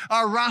believers,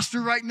 our roster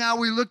right now,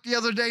 we looked the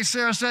other day,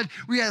 Sarah said,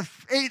 we have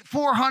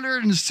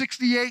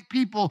 468 28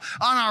 people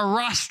on our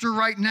roster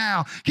right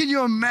now. Can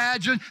you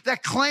imagine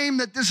that claim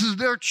that this is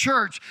their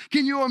church?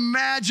 Can you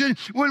imagine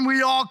when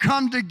we all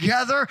come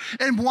together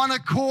in one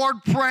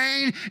accord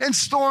praying and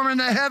storming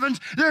the heavens?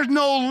 There's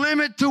no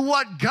limit to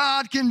what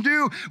God can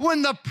do.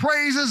 When the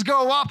praises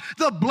go up,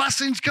 the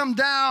blessings come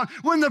down.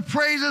 When the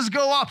praises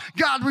go up,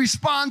 God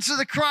responds to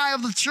the cry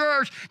of the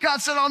church.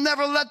 God said, I'll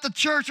never let the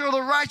church or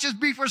the righteous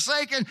be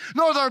forsaken,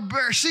 nor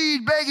their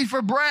seed begging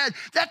for bread.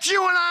 That's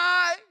you and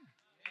I.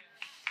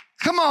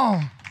 Come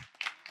on.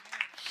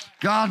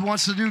 God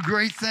wants to do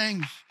great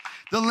things.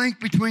 The link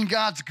between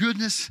God's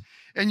goodness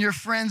and your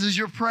friends is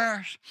your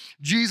prayers.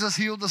 Jesus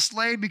healed the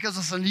slave because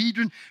the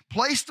Sanhedrin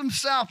placed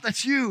himself,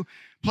 that's you,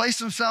 placed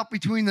himself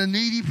between the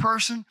needy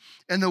person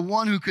and the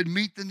one who could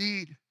meet the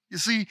need. You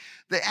see,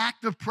 the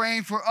act of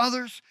praying for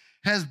others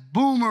has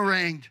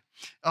boomeranged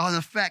an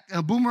effect,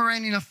 a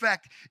boomeranging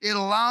effect. It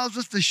allows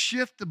us to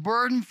shift the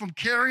burden from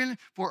caring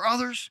for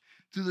others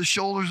to the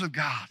shoulders of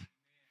God.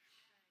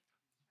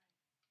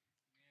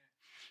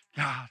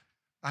 God,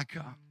 I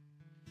come.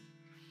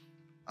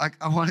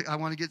 I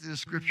want to get to the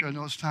scripture. I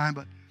know it's time,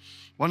 but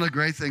one of the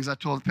great things I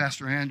told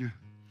Pastor Andrew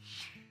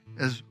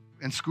is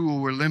in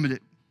school we're limited.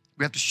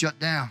 We have to shut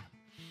down.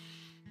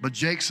 But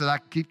Jake said I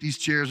can keep these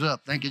chairs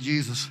up. Thank you,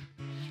 Jesus.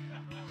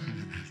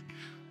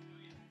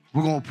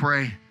 We're going to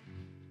pray.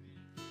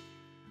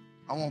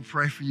 I want to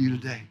pray for you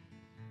today.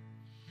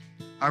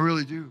 I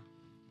really do.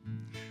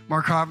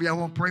 Mark Harvey, I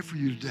want to pray for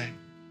you today.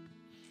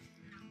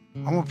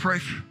 I want to pray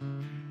for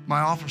my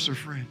officer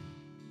friend.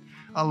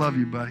 I love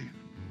you, buddy.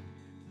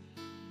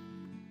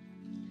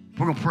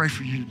 We're going to pray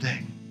for you today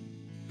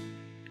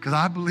because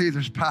I believe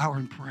there's power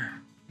in prayer.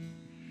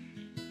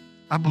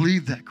 I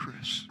believe that,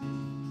 Chris.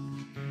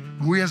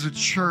 We as a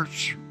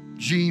church,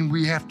 Gene,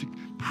 we have to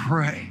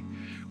pray.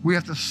 We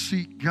have to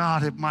seek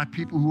God. If my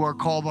people who are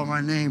called by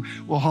my name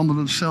will humble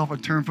themselves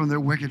and turn from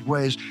their wicked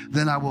ways,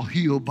 then I will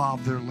heal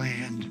Bob their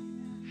land.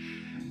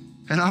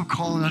 And I'm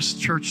calling us,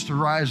 church, to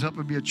rise up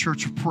and be a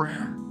church of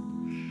prayer.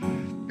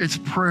 It's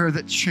prayer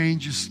that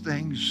changes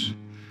things.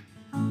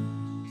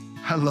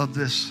 I love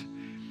this.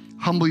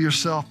 Humble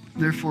yourself,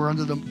 therefore,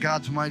 under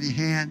God's mighty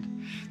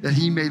hand, that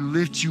he may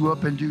lift you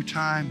up in due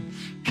time.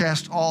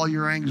 Cast all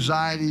your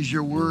anxieties,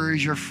 your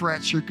worries, your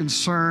frets, your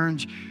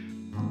concerns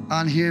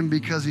on him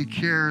because he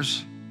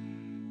cares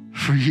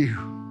for you.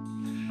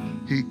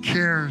 He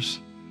cares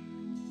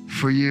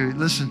for you.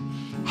 Listen,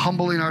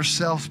 humbling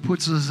ourselves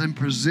puts us in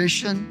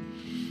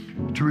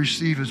position to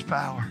receive his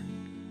power.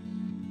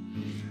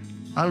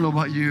 I don't know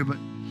about you, but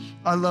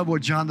I love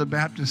what John the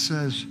Baptist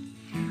says.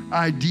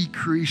 I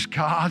decrease,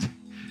 God,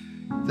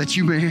 that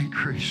you may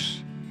increase.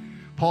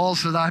 Paul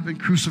said, I've been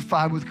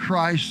crucified with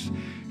Christ.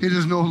 It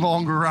is no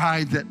longer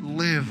I that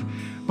live,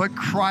 but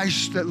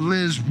Christ that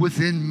lives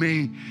within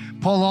me.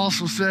 Paul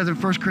also said in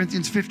 1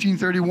 Corinthians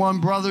 15:31,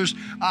 brothers,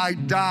 I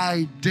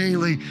die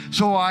daily.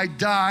 So I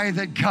die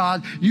that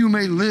God, you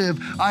may live.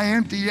 I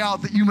empty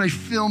out that you may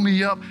fill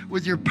me up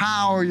with your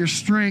power, your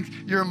strength,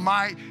 your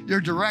might, your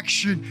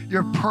direction,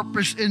 your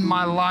purpose in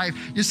my life.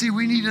 You see,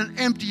 we need an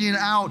emptying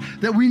out,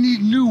 that we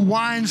need new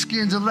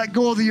wineskins and let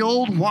go of the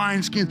old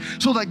wineskins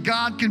so that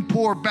God can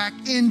pour back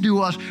into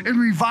us and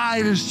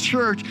revive his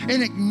church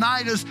and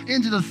ignite us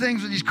into the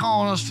things that he's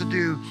calling us to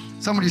do.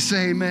 Somebody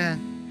say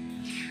amen.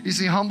 You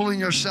see, humbling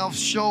yourself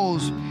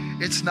shows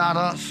it's not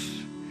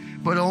us,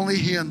 but only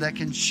him that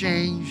can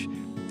change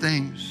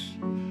things.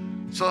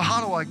 So how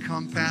do I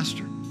come,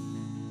 Pastor?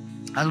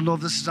 I don't know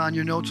if this is on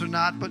your notes or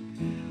not, but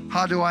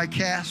how do I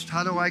cast?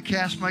 How do I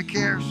cast my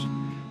cares?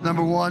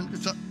 Number one,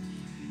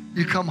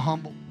 you come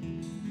humble.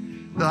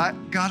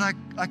 God,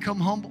 I come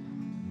humble.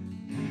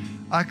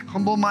 I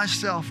humble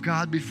myself,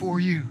 God, before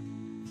you.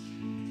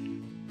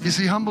 You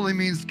see, humbling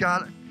means,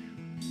 God,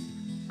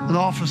 an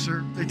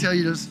officer, they tell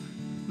you to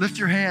lift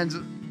your hands.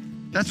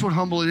 That's what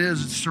humble it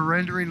is. It's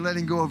surrendering,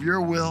 letting go of your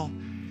will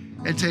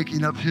and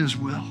taking up his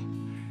will.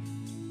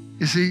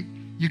 You see,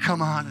 you come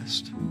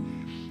honest.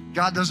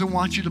 God doesn't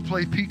want you to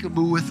play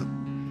peekaboo with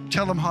him.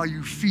 Tell him how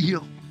you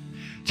feel.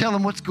 Tell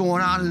him what's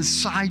going on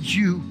inside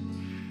you.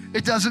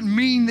 It doesn't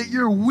mean that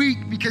you're weak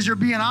because you're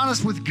being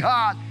honest with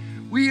God.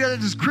 We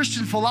had this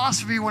Christian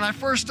philosophy when I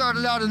first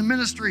started out in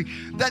ministry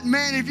that,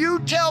 man, if you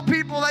tell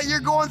people that you're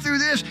going through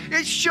this,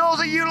 it shows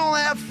that you don't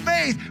have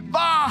faith.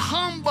 Bah,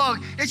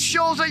 humbug. It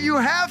shows that you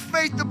have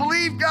faith to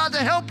believe God to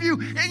help you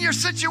in your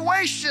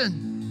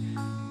situation.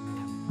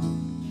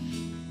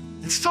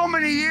 In so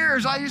many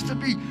years, I used to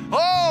be,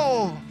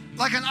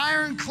 like an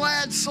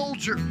ironclad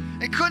soldier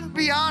and couldn't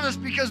be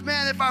honest because,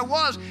 man, if I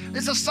was,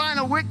 it's a sign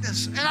of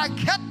weakness. And I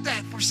kept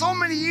that for so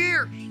many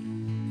years.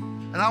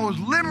 And I was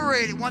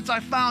liberated once I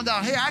found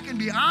out, hey, I can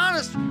be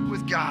honest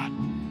with God.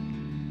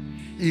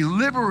 And he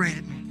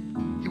liberated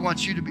me. He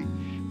wants you to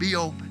be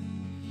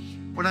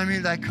open. What I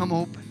mean that I come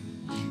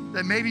open,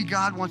 that maybe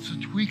God wants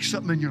to tweak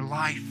something in your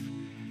life.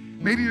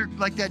 Maybe you're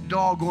like that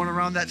dog going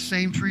around that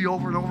same tree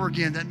over and over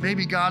again, that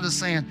maybe God is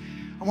saying,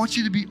 I want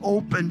you to be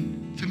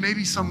open to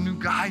maybe some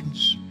new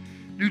guidance,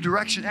 new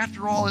direction.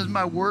 After all, is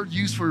my word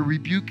used for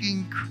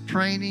rebuking,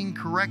 training,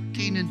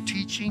 correcting, and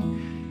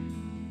teaching?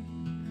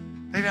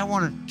 Maybe I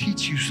want to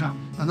teach you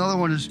something. Another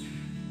one is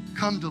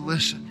come to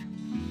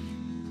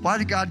listen. Why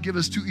did God give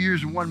us 2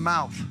 ears and 1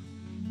 mouth?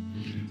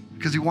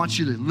 Because he wants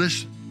you to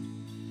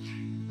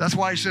listen. That's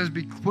why he says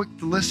be quick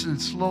to listen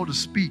and slow to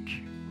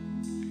speak.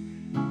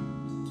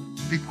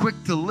 Be quick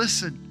to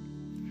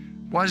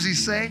listen. What does he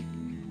say?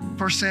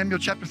 1 Samuel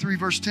chapter 3,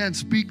 verse 10,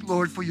 speak,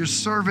 Lord, for your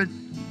servant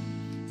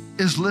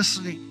is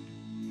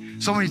listening.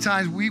 So many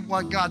times we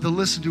want God to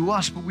listen to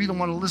us, but we don't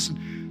want to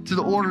listen to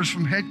the orders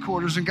from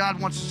headquarters, and God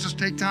wants us to just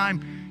take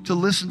time to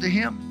listen to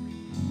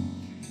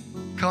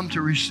him. Come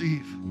to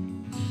receive.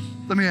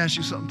 Let me ask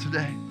you something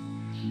today.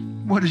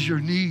 What is your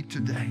need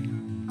today?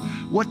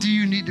 What do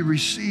you need to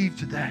receive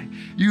today?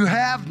 You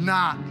have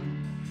not.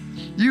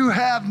 You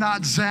have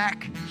not,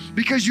 Zach,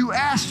 because you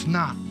asked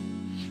not.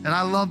 And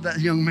I love that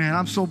young man.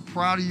 I'm so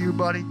proud of you,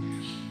 buddy.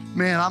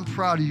 Man, I'm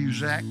proud of you,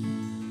 Zach.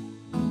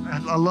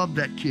 I love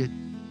that kid.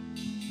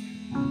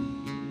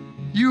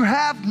 You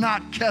have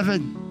not,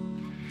 Kevin,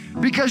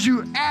 because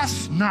you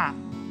asked not.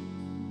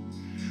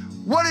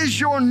 What is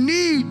your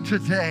need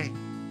today?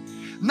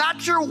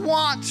 Not your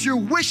wants, your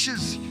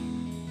wishes.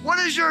 What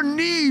is your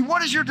need?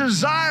 What is your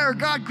desire?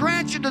 God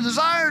grants you the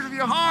desires of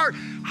your heart.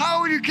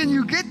 How can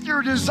you get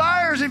your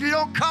desires if you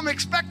don't come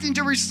expecting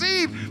to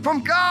receive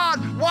from God?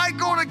 Why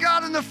go to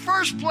God in the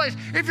first place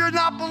if you're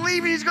not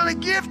believing he's going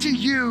to give to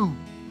you?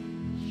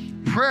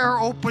 Prayer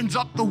opens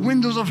up the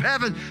windows of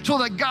heaven so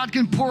that God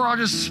can pour out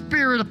his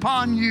Spirit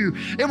upon you.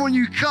 And when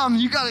you come,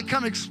 you got to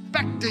come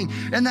expecting.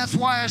 And that's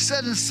why I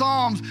said in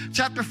Psalms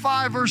chapter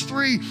 5, verse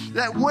 3,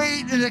 that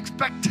wait in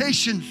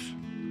expectations.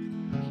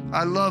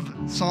 I love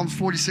Psalms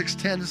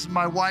 46:10. This is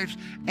my wife's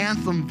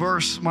anthem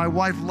verse. My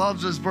wife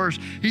loves this verse.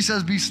 He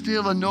says, be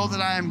still and know that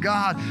I am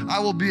God. I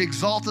will be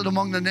exalted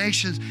among the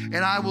nations, and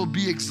I will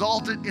be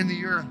exalted in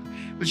the earth.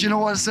 But you know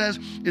what it says?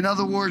 In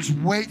other words,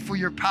 wait for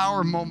your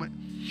power moment.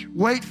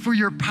 Wait for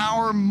your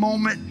power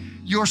moment.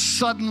 You're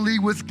suddenly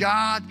with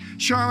God.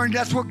 Sherman,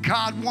 that's what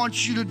God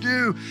wants you to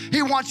do.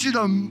 He wants you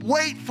to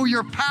wait for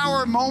your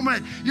power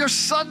moment. You're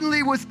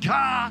suddenly with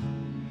God.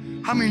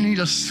 How many need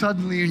a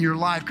suddenly in your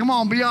life? Come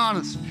on, be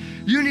honest.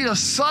 You need a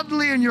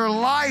suddenly in your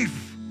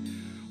life.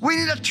 We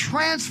need a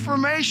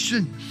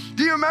transformation.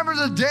 Do you remember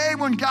the day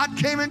when God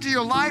came into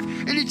your life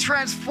and he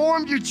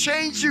transformed you,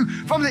 changed you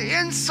from the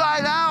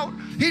inside out?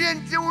 He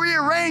didn't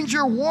rearrange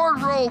your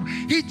wardrobe.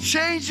 He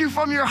changed you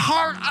from your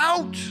heart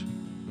out.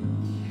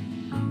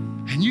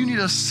 And you need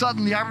a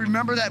suddenly. I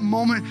remember that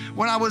moment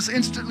when I was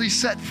instantly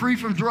set free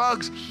from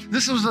drugs.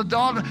 This was the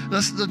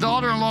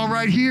daughter-in-law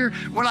right here.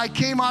 When I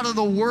came out of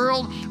the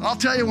world, I'll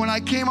tell you, when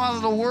I came out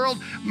of the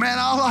world, man,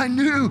 all I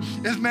knew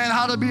is, man,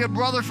 how to be a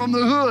brother from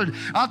the hood.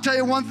 I'll tell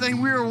you one thing,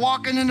 we were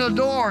walking in the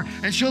door,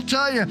 and she'll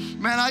tell you,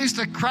 man, I used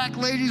to crack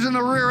ladies in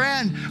the rear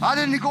end. I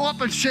didn't go up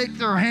and shake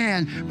their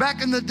hand.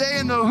 Back in the day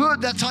in the hood,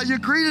 that's how you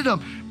greeted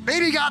them.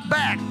 Baby got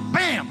back,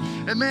 bam.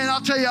 And man,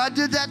 I'll tell you, I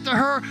did that to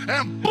her,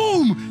 and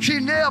boom, she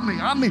nailed me.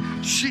 I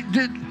mean, she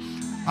did.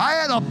 I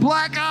had a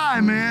black eye,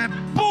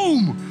 man.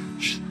 Boom.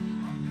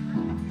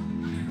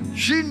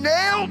 She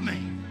nailed me.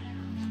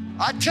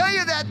 I tell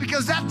you that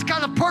because that's the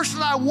kind of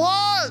person I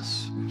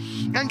was.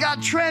 And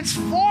God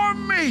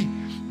transformed me.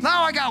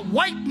 Now I got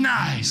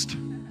whitenized.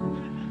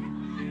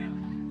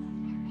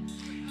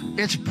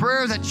 It's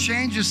prayer that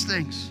changes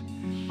things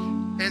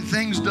and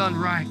things done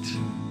right.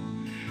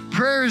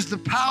 Prayer is the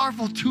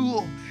powerful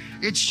tool.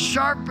 It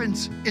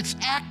sharpens, it's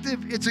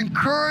active, it's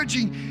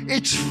encouraging,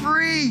 it's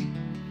free,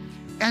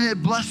 and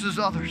it blesses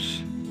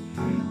others.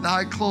 Now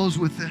I close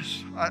with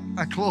this.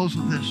 I close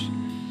with this.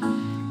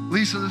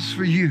 Lisa, this is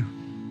for you.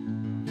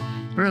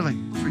 Really,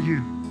 for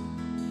you.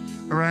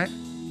 All right?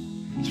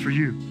 It's for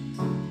you.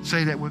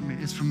 Say that with me.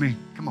 It's for me.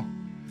 Come on.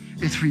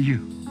 It's for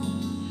you.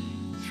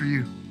 It's for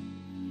you.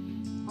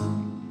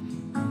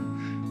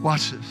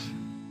 Watch this.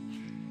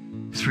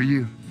 It's for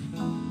you.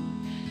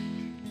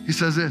 He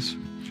says this,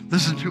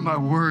 listen to my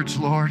words,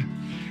 Lord.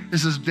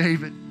 This is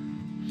David.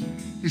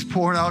 He's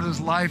pouring out his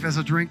life as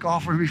a drink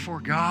offering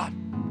before God.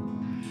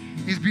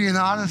 He's being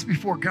honest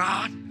before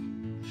God.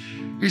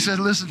 He said,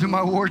 listen to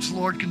my words,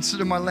 Lord.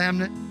 Consider my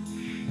lament.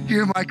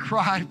 Hear my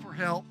cry for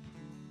help.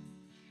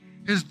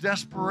 His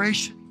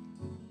desperation,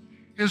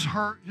 his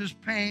hurt, his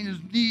pain, his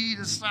need,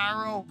 his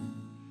sorrow.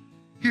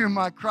 Hear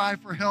my cry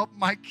for help,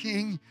 my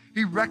King.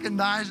 He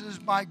recognizes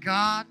my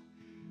God.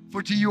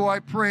 For to you I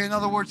pray. In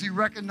other words, he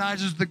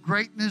recognizes the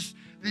greatness,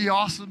 the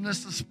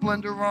awesomeness, the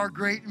splendor of our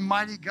great and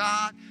mighty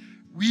God.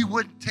 We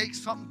wouldn't take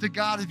something to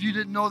God if you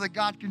didn't know that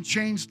God can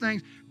change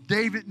things.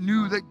 David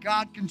knew that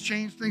God can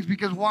change things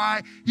because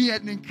why? He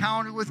had an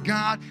encounter with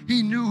God.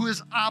 He knew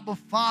his Abba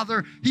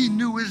Father. He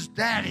knew his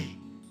daddy.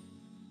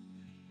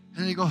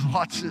 And he goes,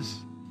 watch this.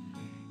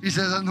 He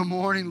says, in the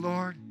morning,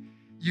 Lord,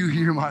 you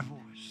hear my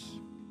voice.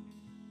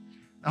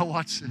 Now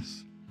watch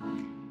this.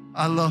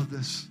 I love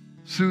this.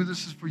 Sue,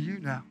 this is for you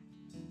now.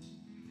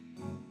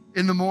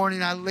 In the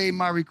morning, I lay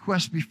my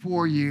request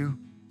before you.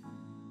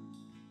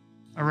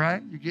 All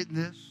right? You getting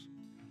this?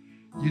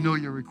 You know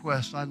your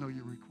request. I know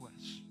your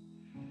request.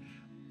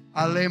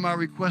 I lay my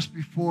request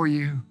before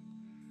you,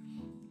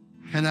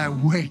 and I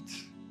wait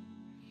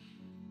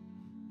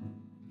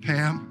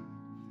Pam,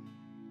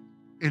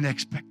 in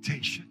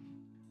expectation.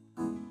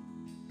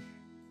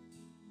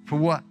 For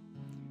what?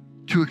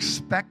 To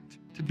expect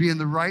to be in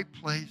the right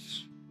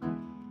place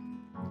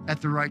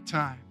at the right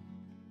time.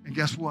 And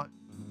guess what?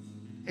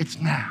 It's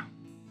now.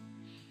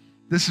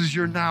 This is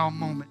your now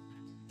moment.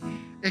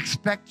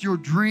 Expect your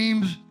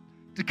dreams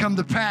to come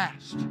to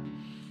pass.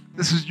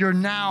 This is your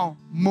now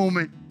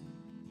moment.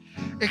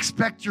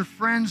 Expect your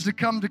friends to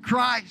come to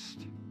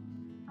Christ.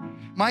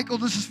 Michael,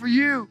 this is for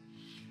you.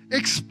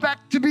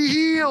 Expect to be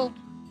healed.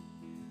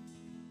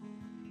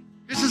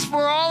 This is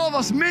for all of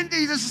us.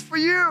 Mindy, this is for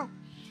you.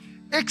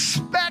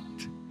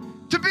 Expect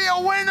to be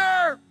a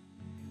winner.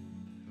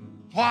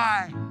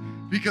 Why?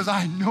 Because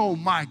I know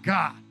my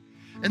God.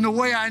 And the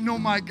way I know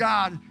my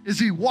God is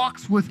He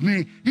walks with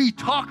me. He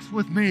talks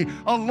with me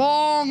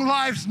along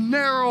life's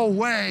narrow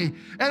way.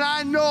 And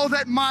I know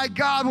that my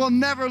God will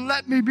never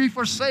let me be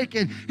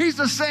forsaken. He's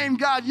the same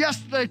God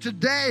yesterday,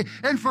 today,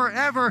 and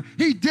forever.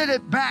 He did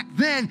it back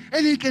then,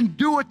 and He can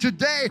do it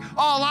today.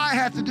 All I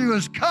have to do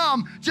is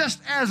come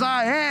just as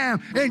I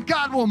am, and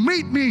God will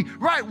meet me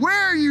right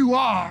where you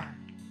are.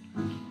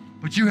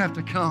 But you have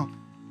to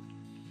come.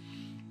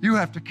 You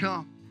have to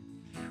come.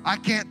 I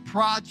can't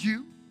prod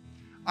you.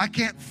 I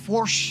can't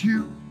force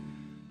you,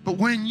 but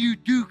when you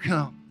do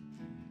come,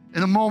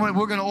 in a moment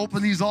we're going to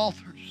open these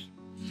altars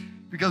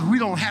because we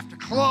don't have to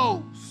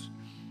close.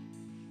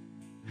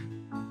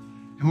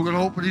 And we're going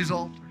to open these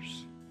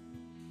altars.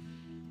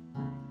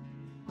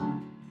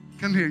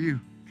 Come here, you.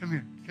 Come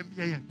here. Come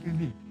here.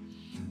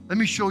 Let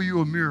me show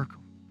you a miracle.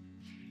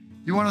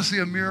 You want to see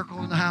a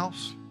miracle in the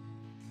house?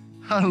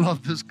 I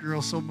love this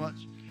girl so much.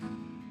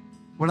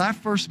 When I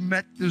first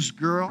met this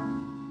girl,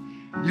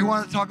 you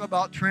want to talk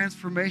about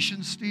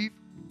transformation, Steve?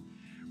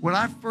 When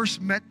I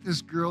first met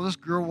this girl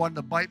wanted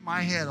to bite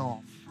my head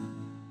off.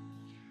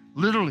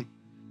 Literally.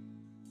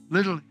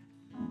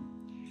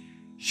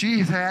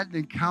 She's had an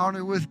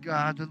encounter with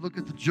God. To look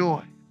at the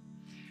joy.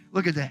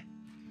 Look at that.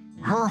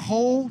 Her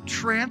whole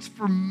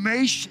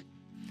transformation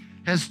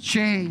has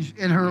changed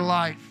in her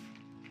life.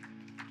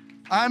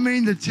 I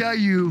mean to tell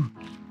you,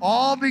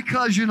 all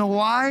because you know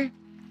why?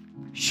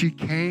 She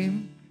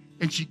came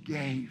and she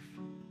gave.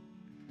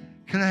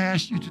 Can I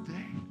ask you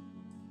today,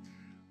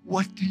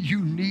 what do you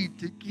need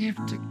to give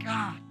to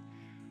God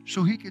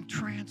so He can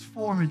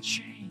transform and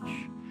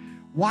change?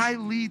 Why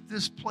leave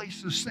this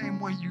place the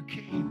same way you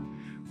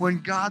came when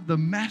God, the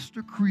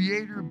master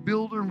creator,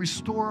 builder, and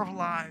restorer of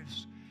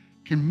lives,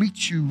 can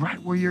meet you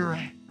right where you're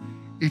at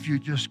if you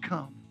just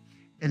come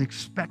and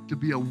expect to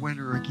be a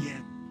winner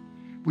again?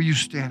 Will you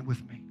stand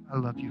with me? I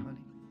love you, honey.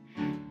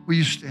 Will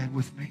you stand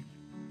with me?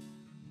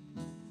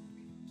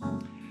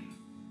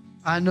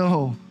 I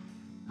know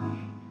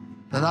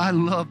that I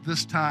love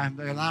this time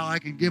that now I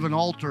can give an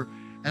altar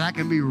and I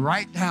can be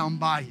right down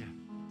by you.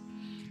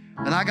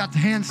 And I got the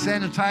hand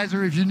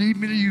sanitizer if you need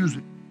me to use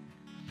it.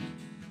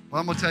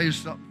 Well, I'm going to tell you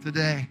something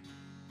today.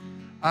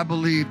 I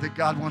believe that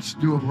God wants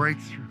to do a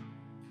breakthrough.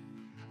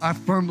 I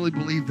firmly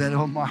believe that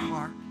in my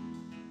heart.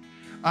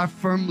 I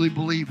firmly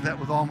believe that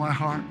with all my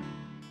heart.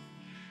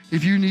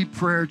 If you need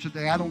prayer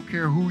today, I don't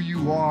care who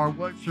you are,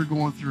 what you're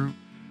going through,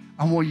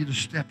 I want you to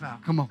step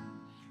out. Come on.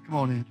 Come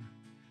on, Andrew.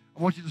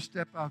 I want you to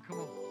step out. Come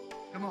on.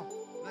 Come on.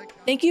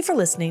 Thank you for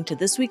listening to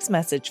this week's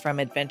message from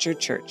Adventure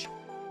Church.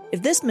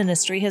 If this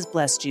ministry has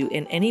blessed you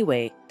in any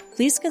way,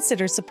 please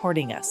consider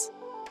supporting us.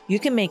 You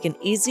can make an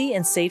easy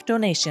and safe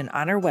donation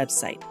on our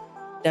website,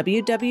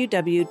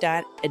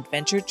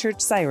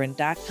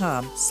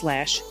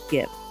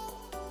 www.adventurechurchsiren.com/give.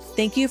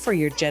 Thank you for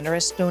your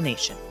generous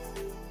donation.